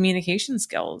amazing communication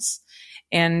skills,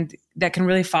 and that can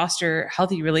really foster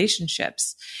healthy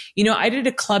relationships. You know, I did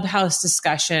a Clubhouse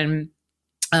discussion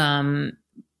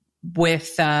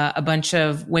with a bunch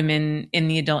of women in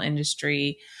the adult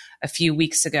industry a few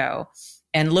weeks ago.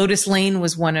 And Lotus Lane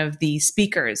was one of the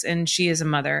speakers, and she is a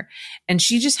mother. And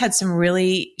she just had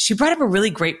she brought up a really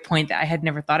great point that I had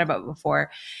never thought about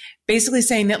before. Basically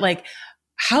saying that, like,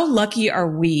 how lucky are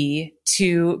we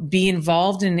to be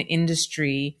involved in an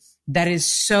industry that is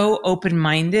so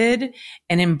open-minded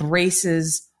and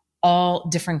embraces all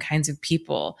different kinds of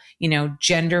people, you know,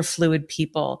 gender fluid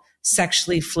people,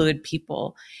 sexually fluid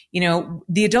people. You know,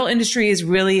 the adult industry is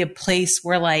really a place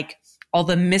where, like, all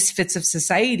the misfits of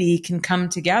society can come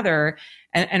together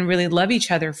and really love each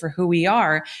other for who we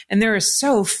are. And there are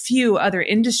so few other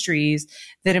industries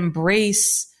that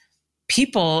embrace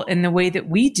people in the way that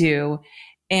we do.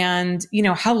 And, you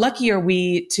know, how lucky are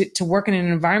we to work in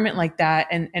an environment like that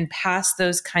and pass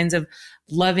those kinds of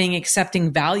loving,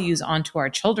 accepting values onto our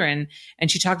children.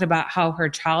 And she talked about how her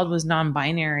child was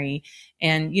non-binary,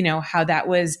 and, you know, how that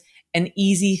was an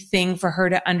easy thing for her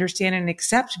to understand and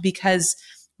accept, because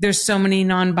there's so many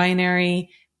non-binary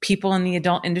people in the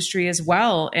adult industry as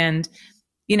well. And,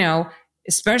 you know,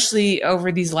 especially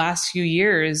over these last few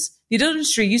years, the adult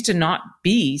industry used to not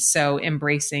be so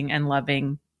embracing and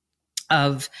loving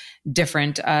of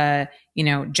different,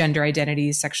 gender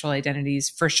identities, sexual identities,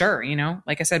 for sure.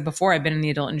 Like I said before, I've been in the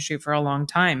adult industry for a long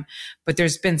time, but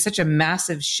there's been such a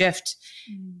massive shift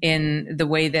in the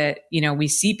way that, we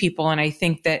see people. And I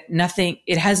think that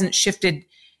it hasn't shifted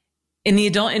in the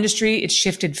adult industry. It's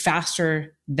shifted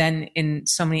faster than in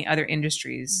so many other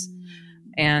industries.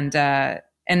 And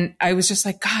I was just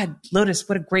like, God, Lotus,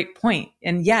 what a great point.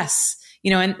 And yes,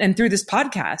 and through this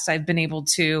podcast, I've been able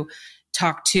to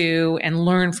talk to and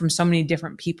learn from so many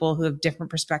different people who have different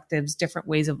perspectives, different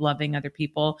ways of loving other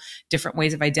people, different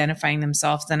ways of identifying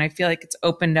themselves. And I feel like it's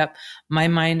opened up my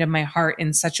mind and my heart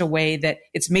in such a way that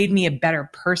it's made me a better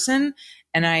person.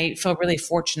 And I feel really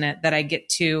fortunate that I get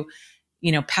to,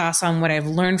 pass on what I've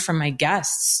learned from my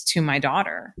guests to my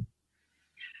daughter.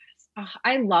 Oh,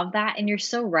 I love that. And you're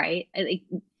so right.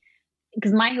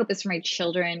 Because my hope is for my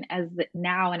children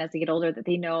now and as they get older, that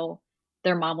they know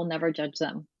their mom will never judge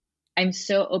them. I'm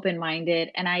so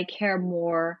open-minded, and I care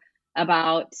more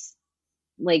about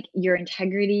like your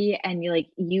integrity and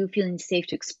you feeling safe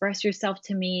to express yourself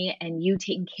to me, and you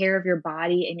taking care of your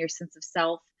body and your sense of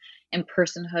self and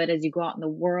personhood as you go out in the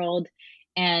world.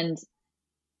 And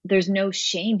there's no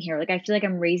shame here. Like, I feel like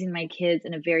I'm raising my kids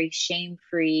in a very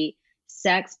shame-free,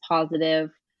 sex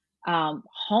positive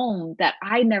home that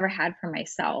I never had for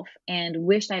myself and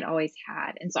wished I'd always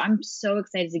had. And so I'm so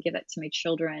excited to give that to my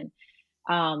children.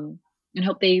 And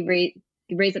hope they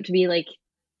raise up to be like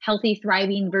healthy,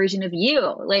 thriving version of you.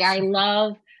 Like, I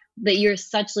love that you're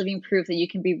such living proof that you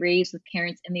can be raised with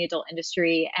parents in the adult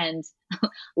industry and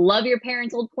love your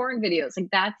parents' old porn videos. Like,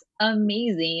 that's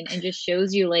amazing, and just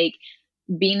shows you like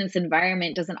being in this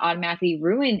environment doesn't automatically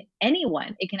ruin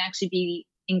anyone. It can actually be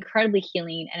incredibly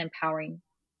healing and empowering,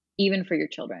 even for your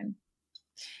children.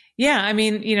 Yeah. I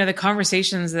mean, the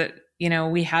conversations that,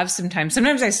 we have sometimes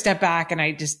I step back and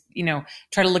I just,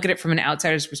 try to look at it from an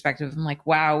outsider's perspective. I'm like,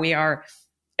 wow, we are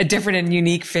a different and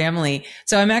unique family.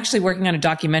 So I'm actually working on a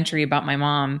documentary about my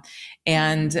mom,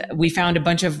 and we found a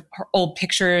bunch of her old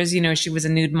pictures. She was a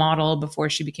nude model before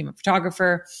she became a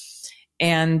photographer.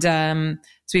 And,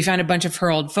 so we found a bunch of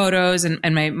her old photos,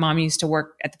 and my mom used to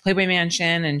work at the Playboy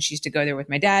Mansion, and she used to go there with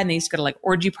my dad, and they used to go to like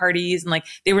orgy parties, and like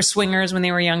they were swingers when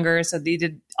they were younger. So they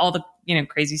did all the,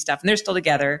 crazy stuff, and they're still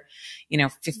together,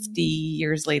 50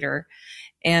 years later.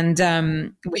 And,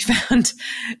 we found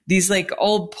these like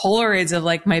old Polaroids of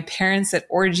like my parents at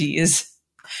orgies.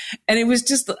 And it was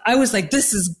just, I was like,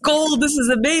 this is gold. This is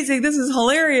amazing. This is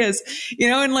hilarious,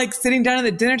 and like sitting down at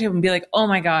the dinner table and be like, oh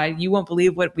my God, you won't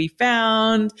believe what we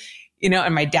found,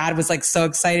 and my dad was like so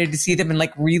excited to see them and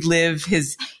like relive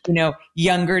his,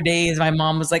 younger days. My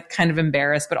mom was like kind of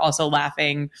embarrassed, but also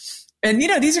laughing. And,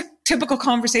 these are typical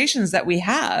conversations that we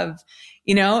have,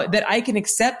 that I can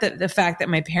accept that the fact that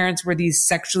my parents were these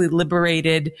sexually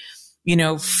liberated,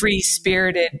 free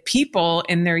spirited people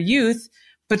in their youth.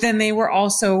 But then they were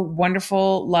also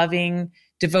wonderful, loving,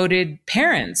 devoted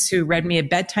parents who read me a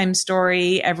bedtime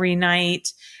story every night,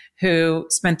 who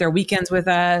spent their weekends with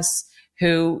us,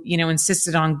 who,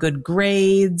 insisted on good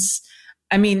grades.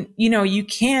 I mean, you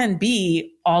can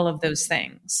be all of those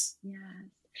things. Yeah.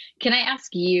 Can I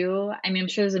ask you, I mean, I'm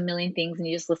sure there's a million things and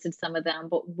you just listed some of them,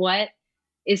 but what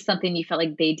is something you felt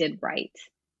like they did right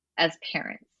as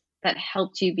parents that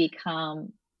helped you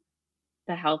become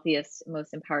the healthiest,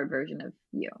 most empowered version of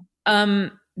you?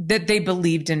 That they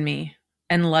believed in me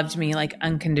and loved me like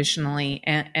unconditionally,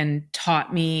 and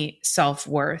taught me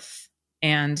self-worth,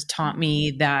 and taught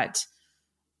me that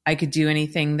I could do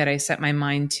anything that I set my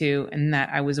mind to, and that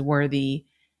I was worthy.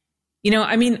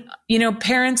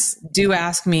 Parents do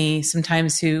ask me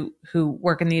sometimes who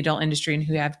work in the adult industry and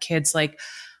who have kids, like,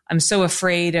 I'm so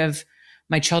afraid of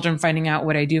my children finding out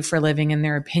what I do for a living and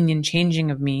their opinion changing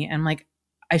of me. And like,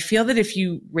 I feel that if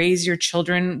you raise your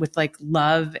children with like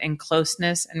love and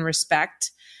closeness and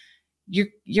respect,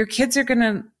 your kids are going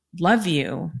to love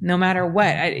you no matter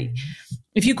what.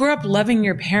 If you grow up loving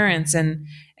your parents and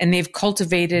they've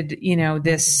cultivated,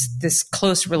 this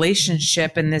close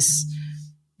relationship and this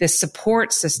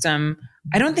support system,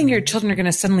 I don't think your children are going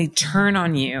to suddenly turn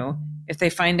on you if they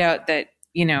find out that,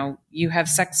 you have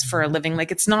sex for a living.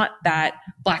 Like, it's not that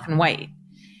black and white,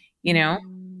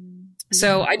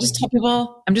 So I just tell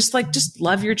people, I'm just like, just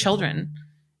love your children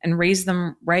and raise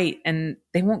them right, and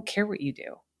they won't care what you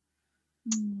do.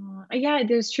 Yeah,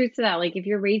 there's truth to that. Like, if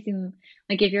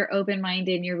you're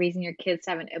open-minded and you're raising your kids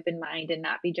to have an open mind and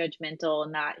not be judgmental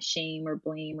and not shame or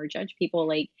blame or judge people,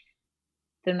 like,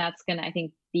 then that's going to, I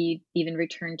think, be even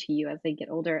returned to you as they get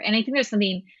older. And I think there's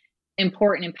something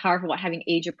important and powerful about having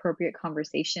age appropriate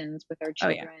conversations with our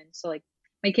children. Oh, yeah. So like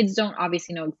my kids don't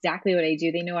obviously know exactly what I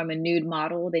do. They know I'm a nude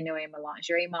model. They know I'm a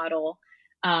lingerie model.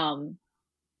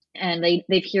 And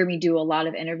they've heard me do a lot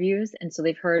of interviews. And so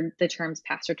they've heard the terms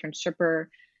pastor turned stripper.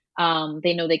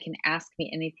 They know they can ask me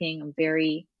anything. I'm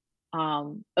very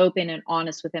open and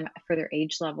honest with them for their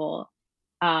age level.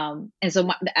 And so,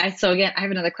 so again, I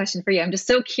have another question for you. I'm just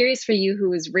so curious for you who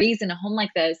was raised in a home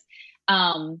like this.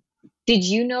 Did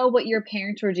you know what your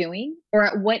parents were doing, or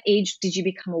at what age did you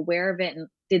become aware of it? And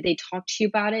did they talk to you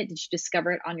about it? Did you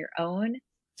discover it on your own?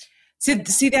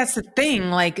 See, that's the thing.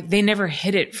 Like, they never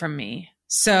hid it from me.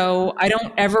 So I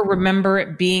don't ever remember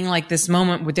it being like this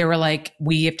moment where they were like,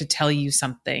 we have to tell you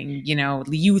something, you know,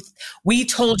 we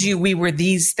told you we were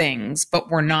these things, but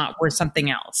we're not, we're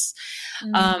something else.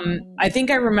 I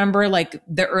think I remember like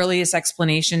the earliest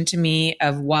explanation to me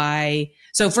of why.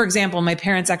 So for example, my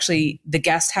parents actually, the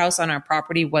guest house on our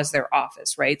property was their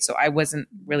office, right? So I wasn't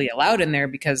really allowed in there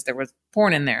because there was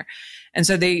porn in there. And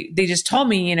so they just told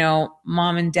me, you know,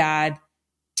 mom and dad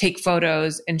take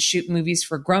photos and shoot movies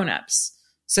for grownups.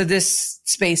 So this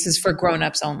space is for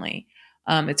grownups only.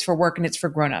 It's for work and it's for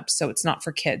grownups. So it's not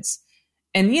for kids.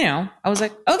 And, you know, I was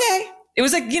like, okay. It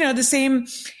was like, you know, the same,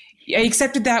 I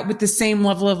accepted that with the same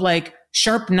level of like,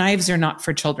 sharp knives are not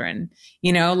for children,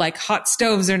 you know, like hot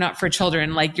stoves are not for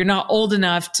children. Like, you're not old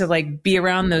enough to like be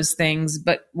around those things,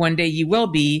 but one day you will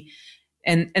be.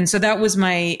 And so that was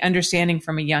my understanding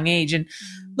from a young age. And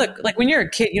look, like when you're a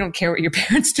kid, you don't care what your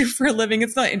parents do for a living.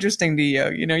 It's not interesting to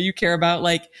you. You know, you care about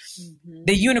like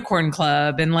the Unicorn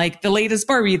Club and like the latest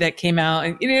Barbie that came out.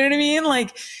 And you know what I mean?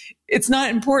 Like, it's not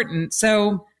important.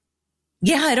 So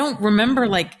yeah, I don't remember,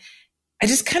 like, I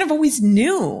just kind of always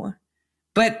knew,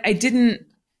 but it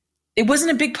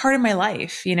wasn't a big part of my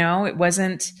life. You know, it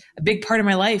wasn't a big part of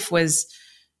my life was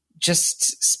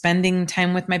just spending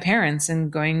time with my parents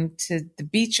and going to the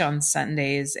beach on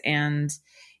Sundays and,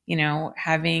 you know,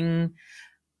 having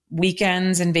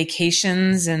weekends and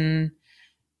vacations. And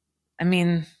I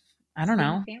mean, I don't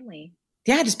know. Family.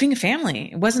 Yeah, just being a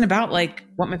family. It wasn't about like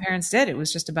what my parents did. It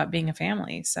was just about being a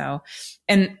family. So,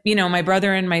 and, you know, my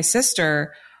brother and my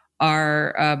sister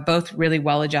are both really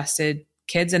well-adjusted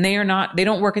kids, and they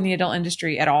don't work in the adult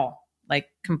industry at all, like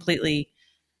completely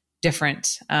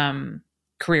different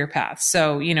career paths.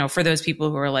 So, you know, for those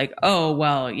people who are like, oh,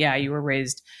 well, yeah, you were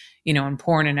raised, you know, in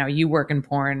porn and now you work in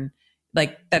porn,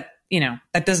 like that, you know,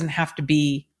 that doesn't have to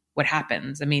be what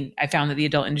happens. I mean, I found that the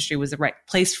adult industry was the right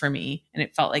place for me and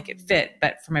it felt like it fit.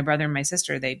 But for my brother and my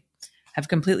sister, they have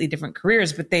completely different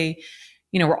careers, but they,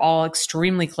 you know, we're all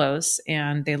extremely close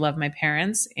and they love my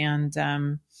parents, and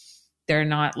they're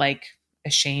not like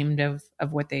ashamed of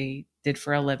what they did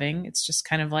for a living. It's just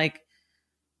kind of like,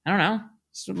 I don't know,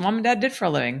 it's what mom and dad did for a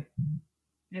living.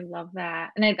 I love that.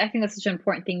 And I think that's such an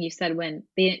important thing you said, when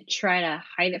they didn't try to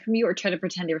hide it from you or try to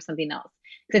pretend they were something else.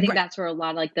 Because I think that's where a lot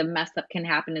of like the mess up can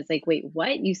happen, is like, wait,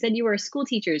 what? You said you were school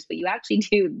teachers, but you actually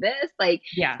do this? Like,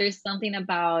 yeah, there's something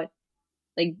about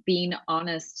like being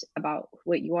honest about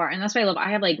what you are. And that's what I love.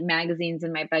 I have like magazines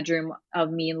in my bedroom of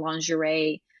me in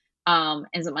lingerie. And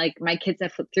so like my kids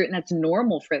have flipped through it, and that's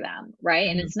normal for them. Right.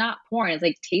 And it's not porn. It's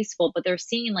like tasteful, but they're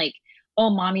seeing like, oh,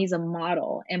 mommy's a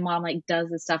model and mom like does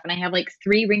this stuff. And I have like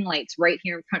 3 ring lights right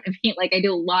here in front of me. Like, I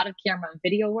do a lot of camera and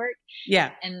video work.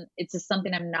 Yeah. And it's just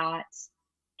something I'm not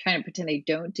trying to pretend I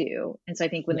don't do. And so I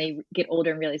think when they get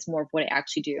older and realize more of what I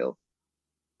actually do,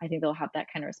 I think they'll have that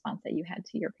kind of response that you had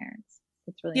to your parents.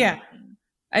 It's really amazing.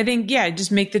 I think,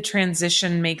 just make the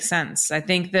transition make sense. I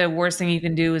think the worst thing you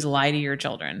can do is lie to your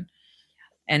children.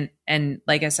 And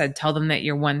like I said, tell them that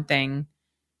you're one thing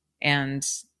and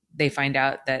they find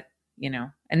out that, you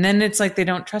know, and then it's like they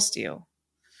don't trust you.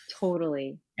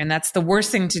 Totally. And that's the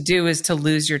worst thing to do, is to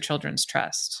lose your children's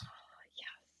trust.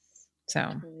 Yes. So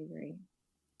I totally agree.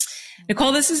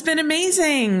 Nikole, this has been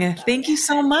amazing. Thank you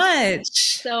so much.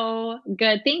 So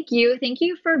good. Thank you. Thank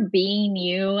you for being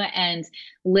you and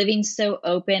living so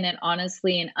open and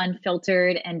honestly and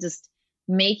unfiltered, and just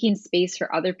making space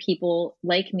for other people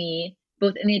like me,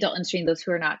 both in the adult industry and those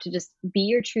who are not, to just be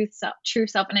your true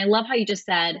self. And I love how you just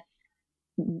said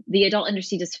the adult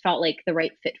industry just felt like the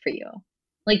right fit for you,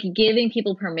 like giving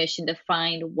people permission to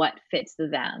find what fits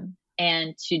them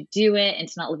and to do it, and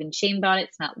to not live in shame about it,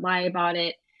 to not lie about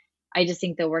it. I just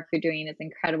think the work you're doing is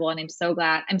incredible. And I'm so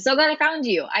glad I found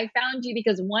you. I found you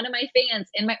because one of my fans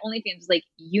in my OnlyFans was like,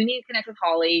 you need to connect with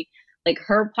Holly. Like,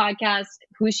 her podcast,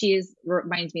 who she is,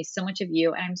 reminds me so much of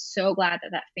you. And I'm so glad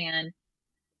that fan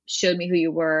showed me who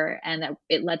you were, and that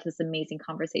it led to this amazing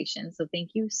conversation. So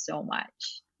thank you so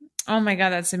much. Oh my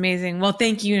God, that's amazing. Well,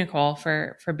 thank you, Nikole,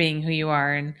 for being who you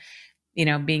are and, you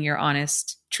know, being your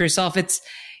honest, true self.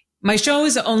 My show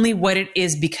is only what it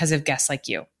is because of guests like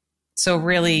you. So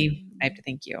really, I have to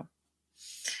thank you.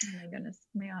 Oh my goodness,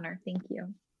 my honor. Thank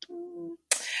you.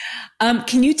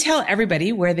 Can you tell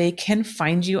everybody where they can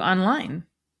find you online?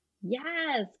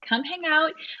 Yes, come hang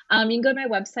out. You can go to my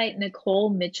website,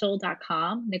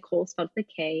 NikoleMitchell.com. Nikole spelled with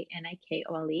a K,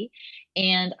 Nikole.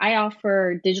 And I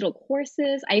offer digital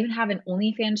courses. I even have an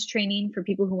OnlyFans training for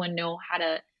people who want to know how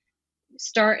to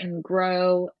start and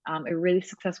grow a really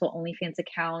successful OnlyFans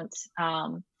account.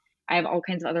 I have all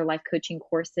kinds of other life coaching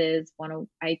courses.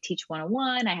 I teach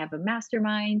 101. I have a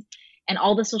mastermind and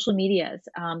all the social medias.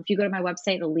 If you go to my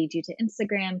website, it'll lead you to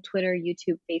Instagram, Twitter,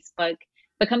 YouTube, Facebook.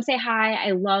 But come say hi.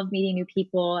 I love meeting new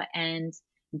people and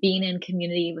being in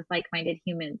community with like-minded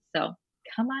humans. So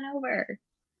come on over.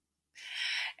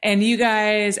 And you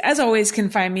guys, as always, can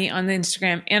find me on the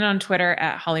Instagram and on Twitter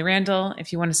at Holly Randall.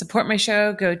 If you want to support my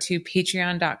show, go to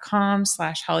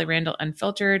patreon.com/Holly Randall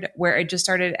Unfiltered, where I just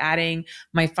started adding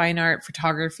my fine art,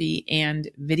 photography, and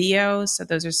video. So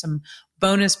those are some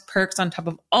bonus perks on top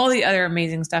of all the other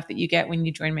amazing stuff that you get when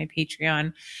you join my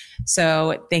Patreon.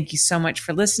 So thank you so much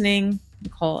for listening.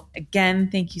 Nikole, again,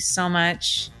 thank you so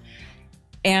much.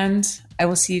 And I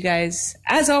will see you guys,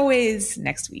 as always,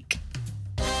 next week.